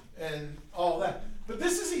water and all that. But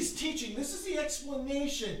this is his teaching. This is the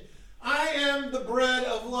explanation. I am the bread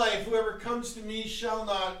of life. Whoever comes to me shall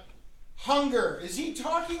not hunger. Is he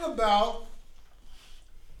talking about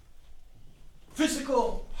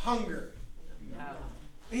physical hunger? No.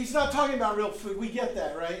 He's not talking about real food. We get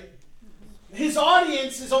that, right? His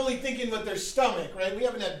audience is only thinking with their stomach, right? We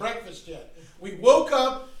haven't had breakfast yet. We woke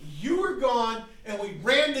up, you were gone, and we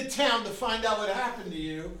ran to town to find out what happened to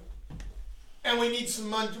you. And we need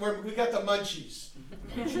some we got the munchies.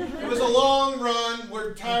 It was a long run.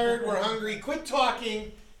 We're tired. We're hungry. Quit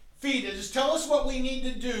talking. Feed it. Just tell us what we need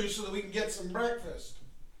to do so that we can get some breakfast.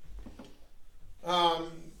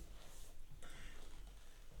 And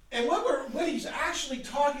what he's actually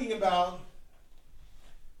talking about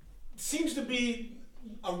seems to be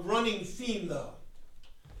a running theme, though.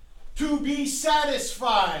 To be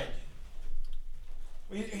satisfied.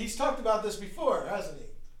 He's talked about this before, hasn't he?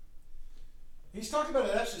 He's talked about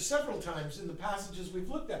it actually several times in the passages we've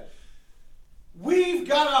looked at. We've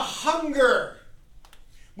got a hunger.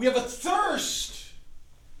 We have a thirst.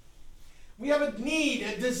 We have a need,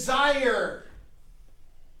 a desire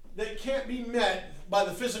that can't be met by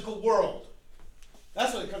the physical world.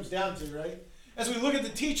 That's what it comes down to, right? As we look at the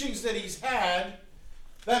teachings that he's had,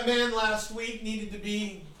 that man last week needed to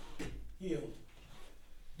be healed.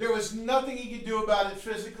 There was nothing he could do about it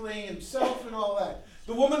physically, himself, and all that.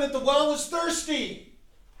 The woman at the well was thirsty.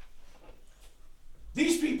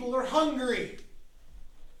 These people are hungry.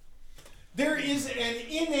 There is an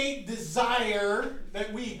innate desire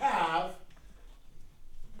that we have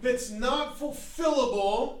that's not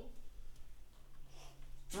fulfillable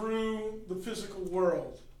through the physical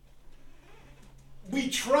world. We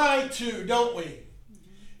try to, don't we?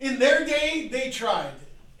 In their day, they tried.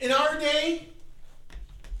 In our day,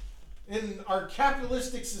 in our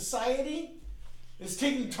capitalistic society, it's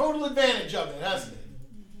taken total advantage of it, hasn't it?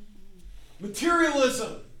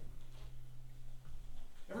 Materialism.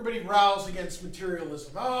 Everybody rows against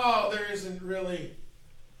materialism. Oh, there isn't really,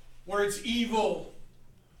 where it's evil.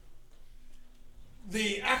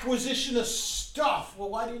 The acquisition of stuff. Well,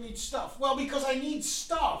 why do you need stuff? Well, because I need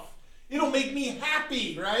stuff. It'll make me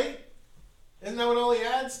happy, right? Isn't that what all the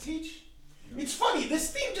ads teach? It's funny,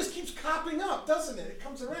 this theme just keeps popping up, doesn't it? It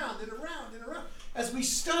comes around and around and around. As we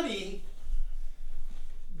study,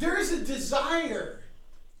 there is a desire.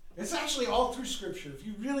 It's actually all through Scripture. If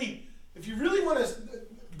you really want to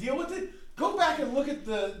deal with it, go back and look at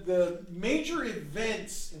the major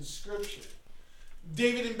events in Scripture.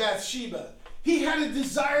 David and Bathsheba. He had a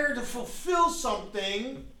desire to fulfill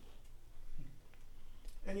something,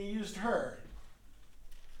 and he used her.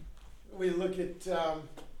 We look at, I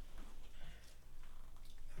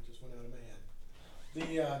just went out of my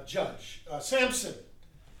head, the judge, Samson.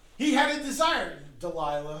 He had a desire.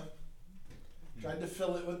 Delilah tried to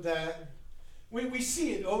fill it with that. We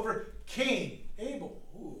see it over Cain, Abel.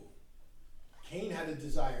 Ooh. Cain had a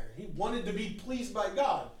desire. He wanted to be pleased by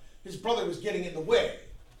God. His brother was getting in the way.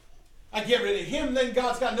 I get rid of him, then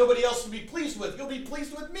God's got nobody else to be pleased with. He'll be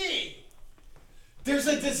pleased with me. There's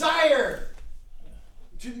a desire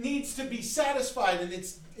needs to be satisfied, and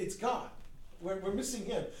it's God. We're missing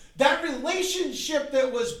him. That relationship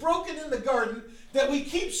that was broken in the garden that we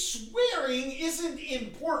keep swearing isn't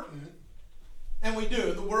important, and we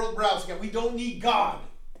do. The world rows again. We don't need God.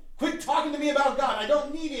 Quit talking to me about God. I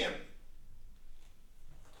don't need him.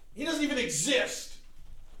 He doesn't even exist.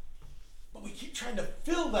 But we keep trying to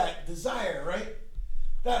fill that desire, right?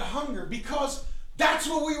 That hunger, because that's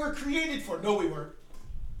what we were created for. No, we weren't.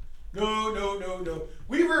 No.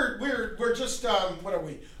 We're just, what are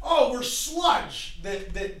we? Oh, we're sludge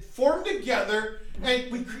that form together, and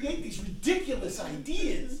we create these ridiculous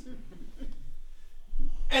ideas.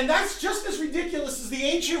 And that's just as ridiculous as the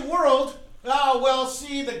ancient world. Oh, well,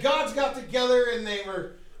 see, the gods got together and they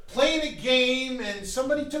were playing a game, and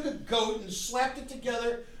somebody took a goat and slapped it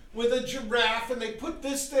together with a giraffe, and they put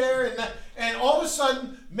this there and that, and all of a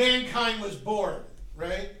sudden, mankind was born,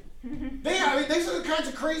 right? These are the kinds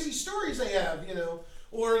of crazy stories they have,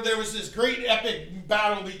 Or there was this great epic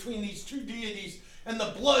battle between these two deities, and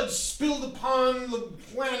the blood spilled upon the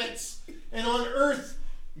planets, and on Earth,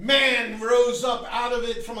 man rose up out of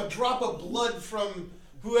it from a drop of blood from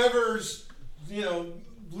whoever's,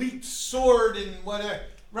 leaped sword and whatever.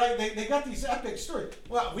 Right? They got these epic stories.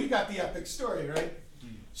 Well, we got the epic story, right?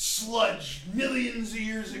 Sludge, millions of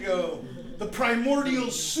years ago. The primordial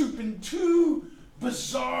soup and two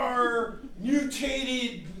bizarre,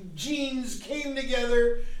 mutated genes came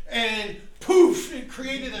together, and poof, it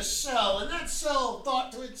created a cell. And that cell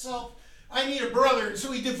thought to itself, I need a brother. And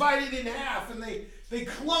so he divided in half, and they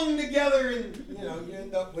clung together, and, you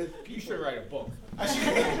end up with people. You should write a book. I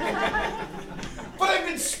should. But I've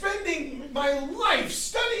been spending my life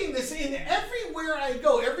studying this in everywhere I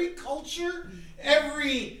go. Every culture,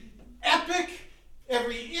 every epic,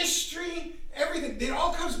 every history, everything. It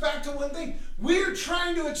all comes back to one thing. We're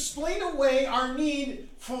trying to explain away our need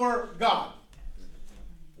for God.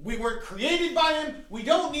 We weren't created by him. We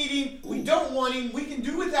don't need him. We don't want him. We can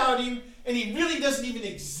do without him. And he really doesn't even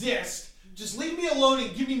exist. Just leave me alone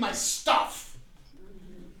and give me my stuff.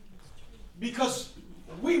 Because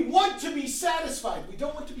we want to be satisfied. We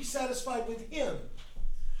don't want to be satisfied with him.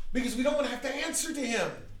 Because we don't want to have to answer to him.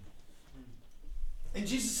 And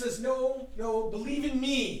Jesus says, no, believe in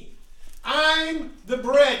me. I'm the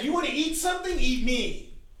bread. You want to eat something? Eat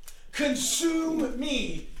me. Consume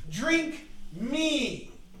me. Drink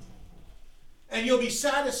me. And you'll be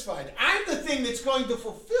satisfied. I'm the thing that's going to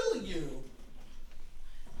fulfill you.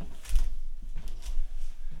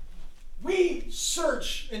 We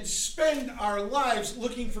search and spend our lives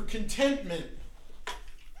looking for contentment.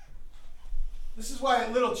 This is why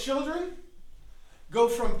little children go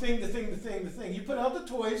from thing to thing to thing to thing. You put out the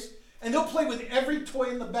toys, and they'll play with every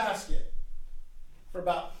toy in the basket for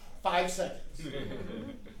about 5 seconds.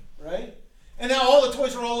 Right? And now all the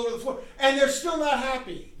toys are all over the floor. And they're still not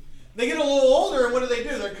happy. They get a little older, and what do?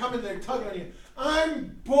 They're coming, they're tugging on you.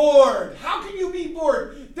 I'm bored. How can you be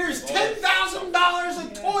bored? There's $10,000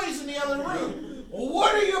 of toys in the other room.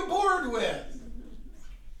 What are you bored with?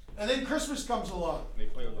 And then Christmas comes along. They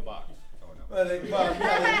play with the box. They do.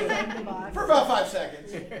 For about 5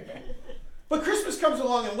 seconds. But Christmas comes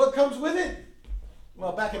along, and what comes with it?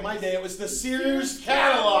 Well, back in my day, it was the Sears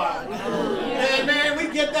catalog. And man,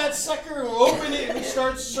 we get that sucker, and we open it, and we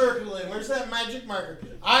start circling. Where's that magic marker?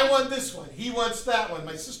 I want this one. He wants that one.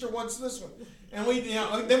 My sister wants this one. And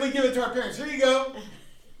then we give it to our parents. Here you go.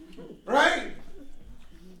 Right?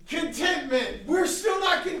 Contentment. We're still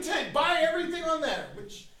not content. Buy everything on there,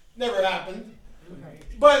 which never happened.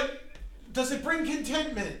 But does it bring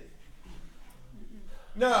contentment?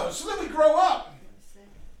 No. So then we grow up.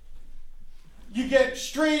 You get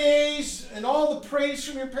straight A's and all the praise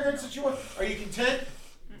from your parents that you want. Are you content?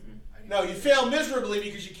 No, you fail miserably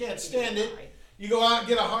because you can't stand it. You go out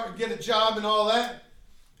and get a job and all that,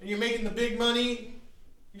 and you're making the big money.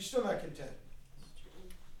 You're still not content.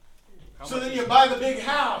 So then you buy the big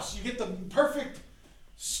house. You get the perfect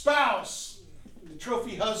spouse, the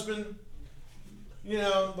trophy husband,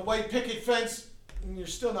 the white picket fence, and you're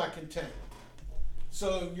still not content.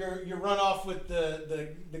 So you run off with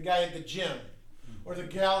the guy at the gym. Or the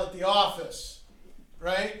gal at the office,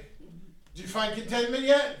 right? Did you find contentment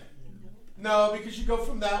yet? No, because you go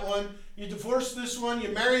from that one, you divorce this one, you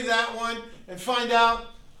marry that one, and find out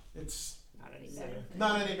it's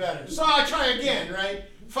not any better. So I try again, right?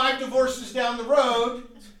 5 divorces down the road.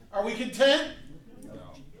 Are we content?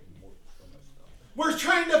 No. We're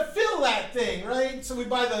trying to fill that thing, right? So we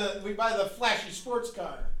buy the flashy sports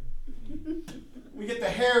car. We get the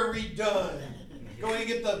hair redone. Go and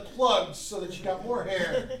get the plugs so that you got more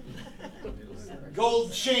hair.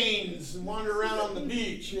 Gold chains and wander around on the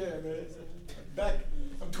beach. Yeah, man.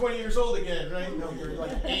 I'm 20 years old again, right? No, you're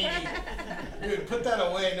like 80. Dude, put that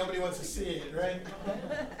away. Nobody wants to see it, right?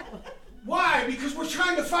 Why? Because we're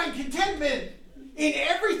trying to find contentment in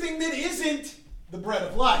everything that isn't the bread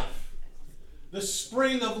of life, the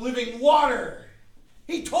spring of living water.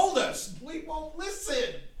 He told us. We won't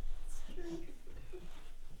listen.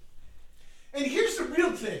 And here's the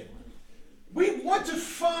real thing. We want to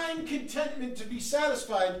find contentment to be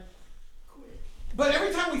satisfied, but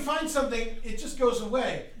every time we find something, it just goes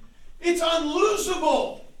away. It's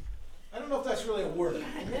unlosable. I don't know if that's really a word,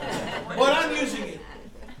 but I'm using it.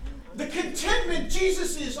 The contentment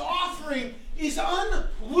Jesus is offering is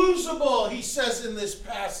unlosable, he says in this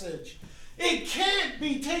passage. It can't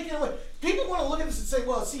be taken away. People want to look at this and say,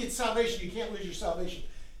 well, see, it's salvation. You can't lose your salvation.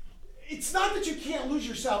 It's not that you can't lose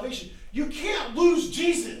your salvation. You can't lose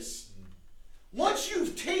Jesus. Once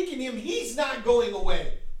you've taken him, he's not going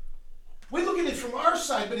away. We look at it from our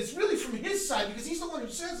side, but it's really from his side because he's the one who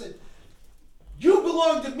says it. You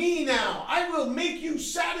belong to me now. I will make you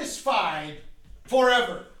satisfied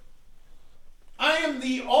forever. I am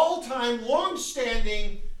the all-time,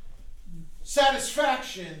 long-standing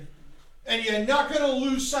satisfaction, and you're not going to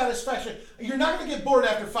lose satisfaction. You're not going to get bored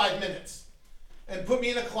after 5 minutes and put me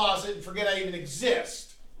in a closet and forget I even exist.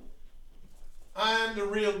 I'm the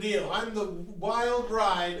real deal. I'm the wild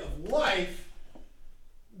ride of life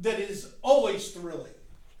that is always thrilling.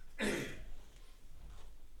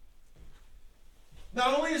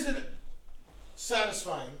 Not only is it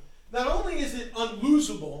satisfying, not only is it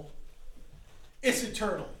unlosable, it's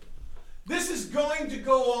eternal. This is going to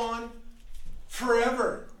go on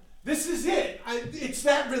forever. This is it. It's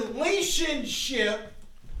that relationship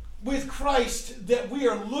with Christ that we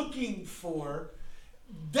are looking for.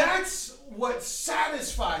 That's what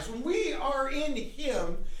satisfies. When we are in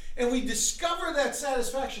him and we discover that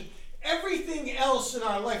satisfaction, everything else in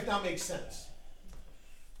our life now makes sense.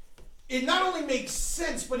 It not only makes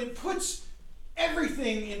sense, but it puts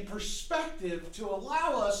everything in perspective to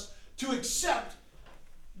allow us to accept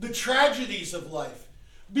the tragedies of life.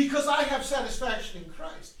 Because I have satisfaction in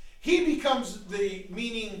Christ. He becomes the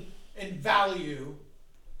meaning and value,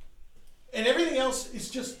 and everything else is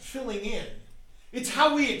just filling in. It's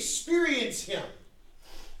how we experience him.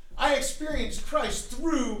 I experience Christ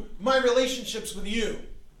through my relationships with you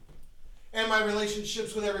and my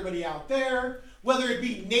relationships with everybody out there, whether it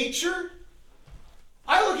be nature.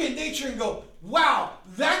 I look at nature and go, wow,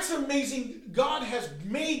 that's amazing. God has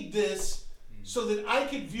made this so that I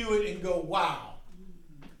could view it and go, wow.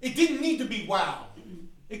 It didn't need to be wow.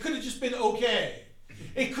 It could have just been okay.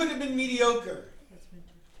 It could have been mediocre.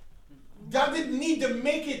 God didn't need to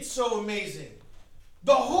make it so amazing.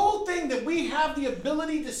 The whole thing that we have the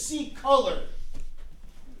ability to see color.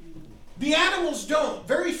 The animals don't.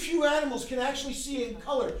 Very few animals can actually see in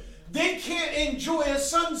color. They can't enjoy a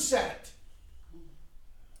sunset.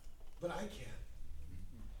 But I can.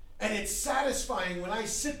 And it's satisfying when I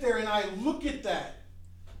sit there and I look at that.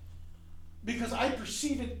 Because I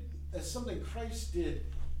perceive it as something Christ did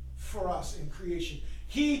for us in creation.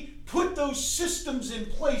 He put those systems in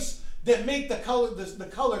place that make the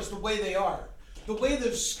colors the way they are. The way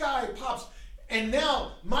the sky pops. And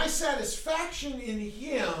now my satisfaction in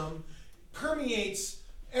him permeates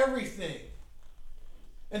everything.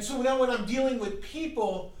 And so now when I'm dealing with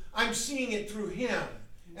people, I'm seeing it through him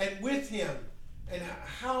and with him and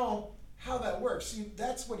how that works. See,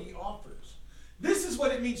 that's what he offers. This is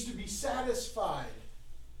what it means to be satisfied.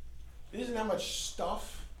 It isn't how much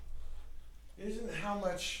stuff. It isn't how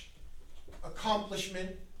much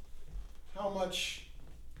accomplishment, how much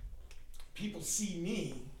people see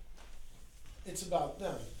me. It's about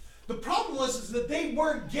them. The problem is that they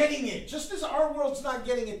weren't getting it. Just as our world's not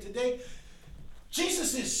getting it today,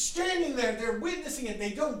 Jesus is standing there. They're witnessing it.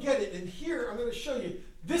 They don't get it. And here, I'm going to show you,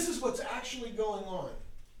 this is what's actually going on.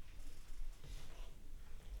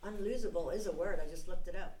 Unlosable is a word. I just looked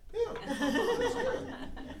it up. Yeah.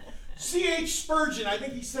 C.H. Spurgeon, I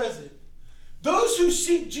think he says it. Those who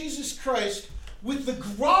seek Jesus Christ with the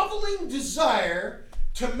groveling desire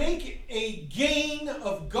to make a gain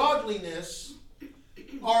of godliness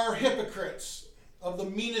are hypocrites of the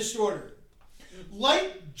meanest order.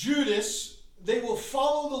 Like Judas, they will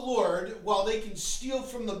follow the Lord while they can steal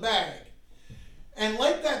from the bag. And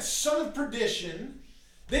like that son of perdition,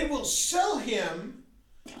 they will sell him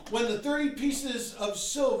when the 30 pieces of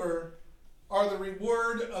silver are the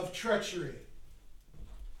reward of treachery.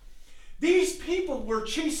 These people were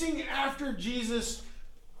chasing after Jesus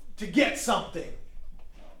to get something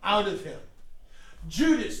out of him.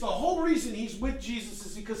 Judas, the whole reason he's with Jesus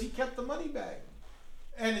is because he kept the money bag.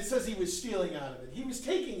 And it says he was stealing out of it. He was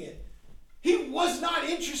taking it. He was not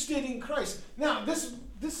interested in Christ. Now, this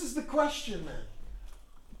is the question then.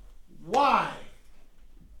 Why?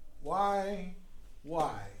 Why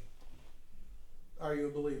are you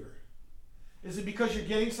a believer? Is it because you're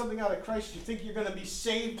getting something out of Christ? You think you're going to be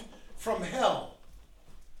saved from hell?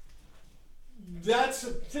 That's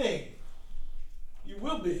a thing. You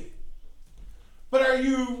will be. But are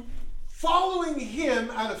you following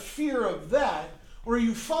him out of fear of that? Or are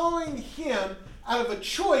you following him out of a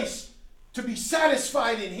choice to be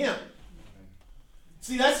satisfied in him?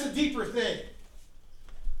 See, that's the deeper thing.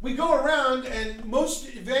 We go around and most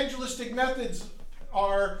evangelistic methods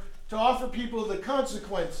are to offer people the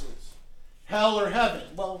consequences. Hell or heaven.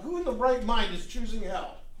 Well, who in the right mind is choosing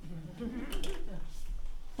hell?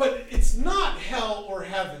 But it's not hell or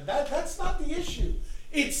heaven. That's not the issue.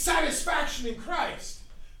 It's satisfaction in Christ.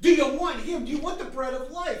 Do you want him? Do you want the bread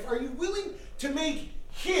of life? Are you willing to make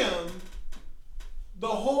him the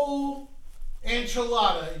whole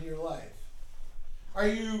enchilada in your life? Are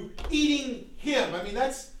you eating him? I mean,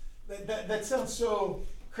 that sounds so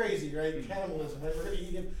crazy, right? Cannibalism, right? We're going to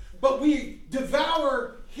eat him. But we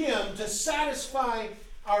devour him to satisfy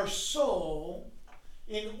our soul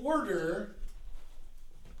in order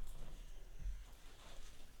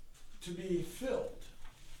to be filled.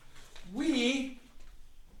 We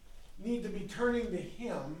need to be turning to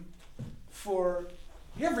him for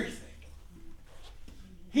everything.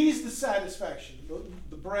 He's the satisfaction.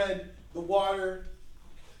 The bread, the water,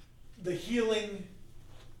 the healing.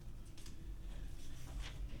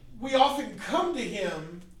 We often come to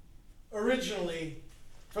him originally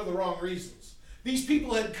for the wrong reasons. These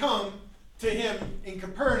people had come to him in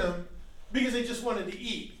Capernaum because they just wanted to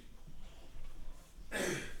eat.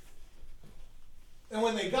 And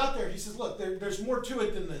when they got there, he says, look, there's more to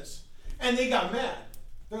it than this. And they got mad.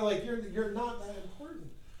 They're like, you're not that important.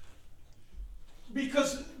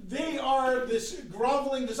 Because they are this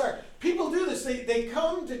groveling desire. People do this. They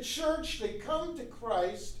come to church, they come to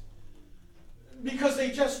Christ because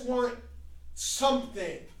they just want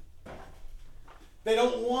something. They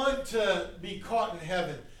don't want to be caught in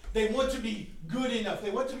heaven. They want to be good enough.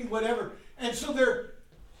 They want to be whatever. And so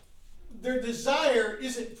their desire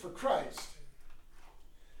isn't for Christ.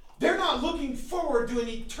 They're not looking forward to an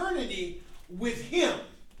eternity with him.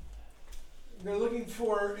 They're looking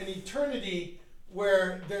for an eternity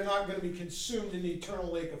where they're not going to be consumed in the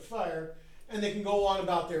eternal lake of fire, and they can go on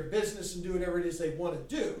about their business and do whatever it is they want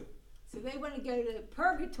to do. So they want to go to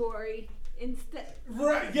purgatory instead.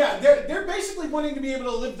 Right, yeah. They're basically wanting to be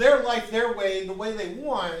able to live their life their way, the way they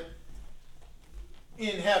want,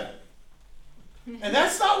 in heaven. And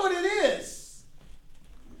that's not what it is.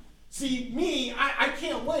 See, me, I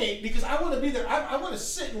can't wait because I want to be there. I want to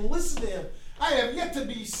sit and listen to him. I have yet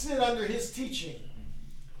to sit under his teaching.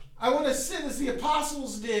 I want to sit as the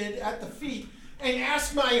apostles did at the feet and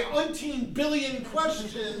ask my umpteen billion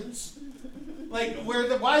questions. Like,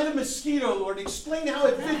 why the mosquito, Lord? Explain how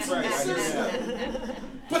it fits in the system.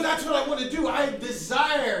 But that's what I want to do. I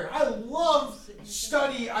love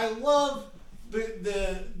study. I love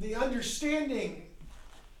the understanding.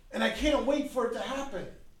 And I can't wait for it to happen.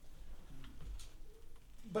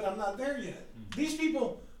 But I'm not there yet. These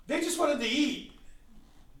people, They just wanted to eat.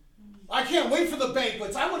 I can't wait for the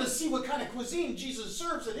banquets. I want to see what kind of cuisine Jesus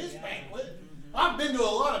serves at his banquet. I've been to a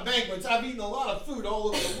lot of banquets. I've eaten a lot of food all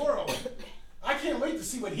over the world. I can't wait to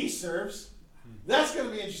see what he serves. That's going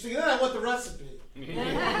to be interesting. And then I want the recipe.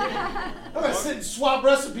 I'm going to sit and swap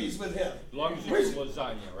recipes with him. As long as it's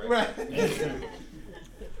lasagna, right?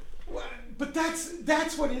 Right. But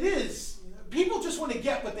that's what it is. People just want to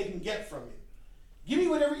get what they can get from you. Give me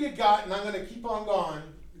whatever you got, and I'm going to keep on going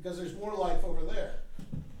because there's more life over there.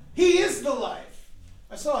 He is the life.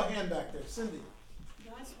 I saw a hand back there. Cindy.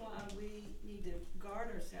 That's why we need to guard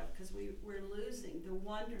ourselves, because we're losing the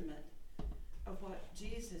wonderment of what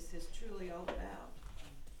Jesus is truly all about.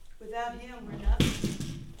 Without him, we're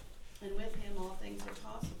nothing. And with him, all things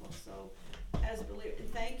are possible. So, as believers,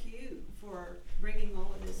 and thank you for bringing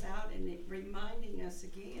all of this out and reminding us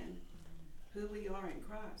again who we are in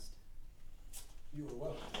Christ. You are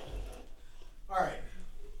welcome. All right.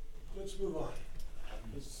 Let's move on.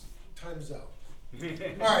 This time's up.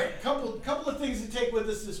 All right. Couple of things to take with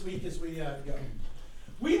us this week as we go.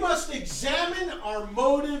 We must examine our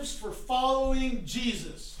motives for following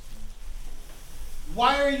Jesus.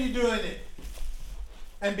 Why are you doing it?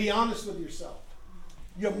 And be honest with yourself.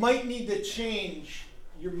 You might need to change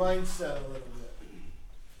your mindset a little bit.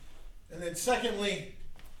 And then secondly,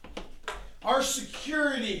 our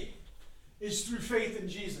security is through faith in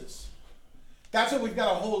Jesus. That's what we've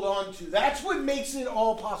got to hold on to. That's what makes it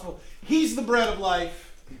all possible. He's the bread of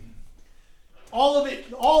life. All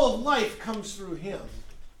of life comes through him.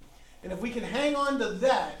 And if we can hang on to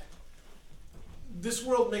that, this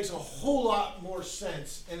world makes a whole lot more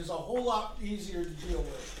sense and is a whole lot easier to deal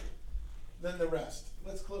with than the rest.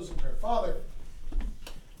 Let's close in prayer. Father,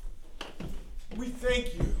 we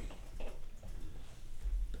thank you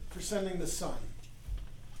for sending the Son,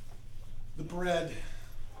 the bread,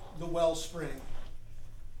 the wellspring.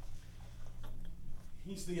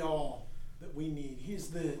 He's the all that we need. He's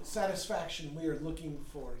the satisfaction we are looking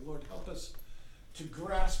for. Lord, help us to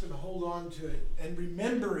grasp and hold on to it and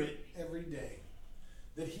remember it every day,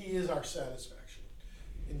 that he is our satisfaction.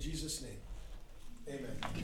 In Jesus' name, amen.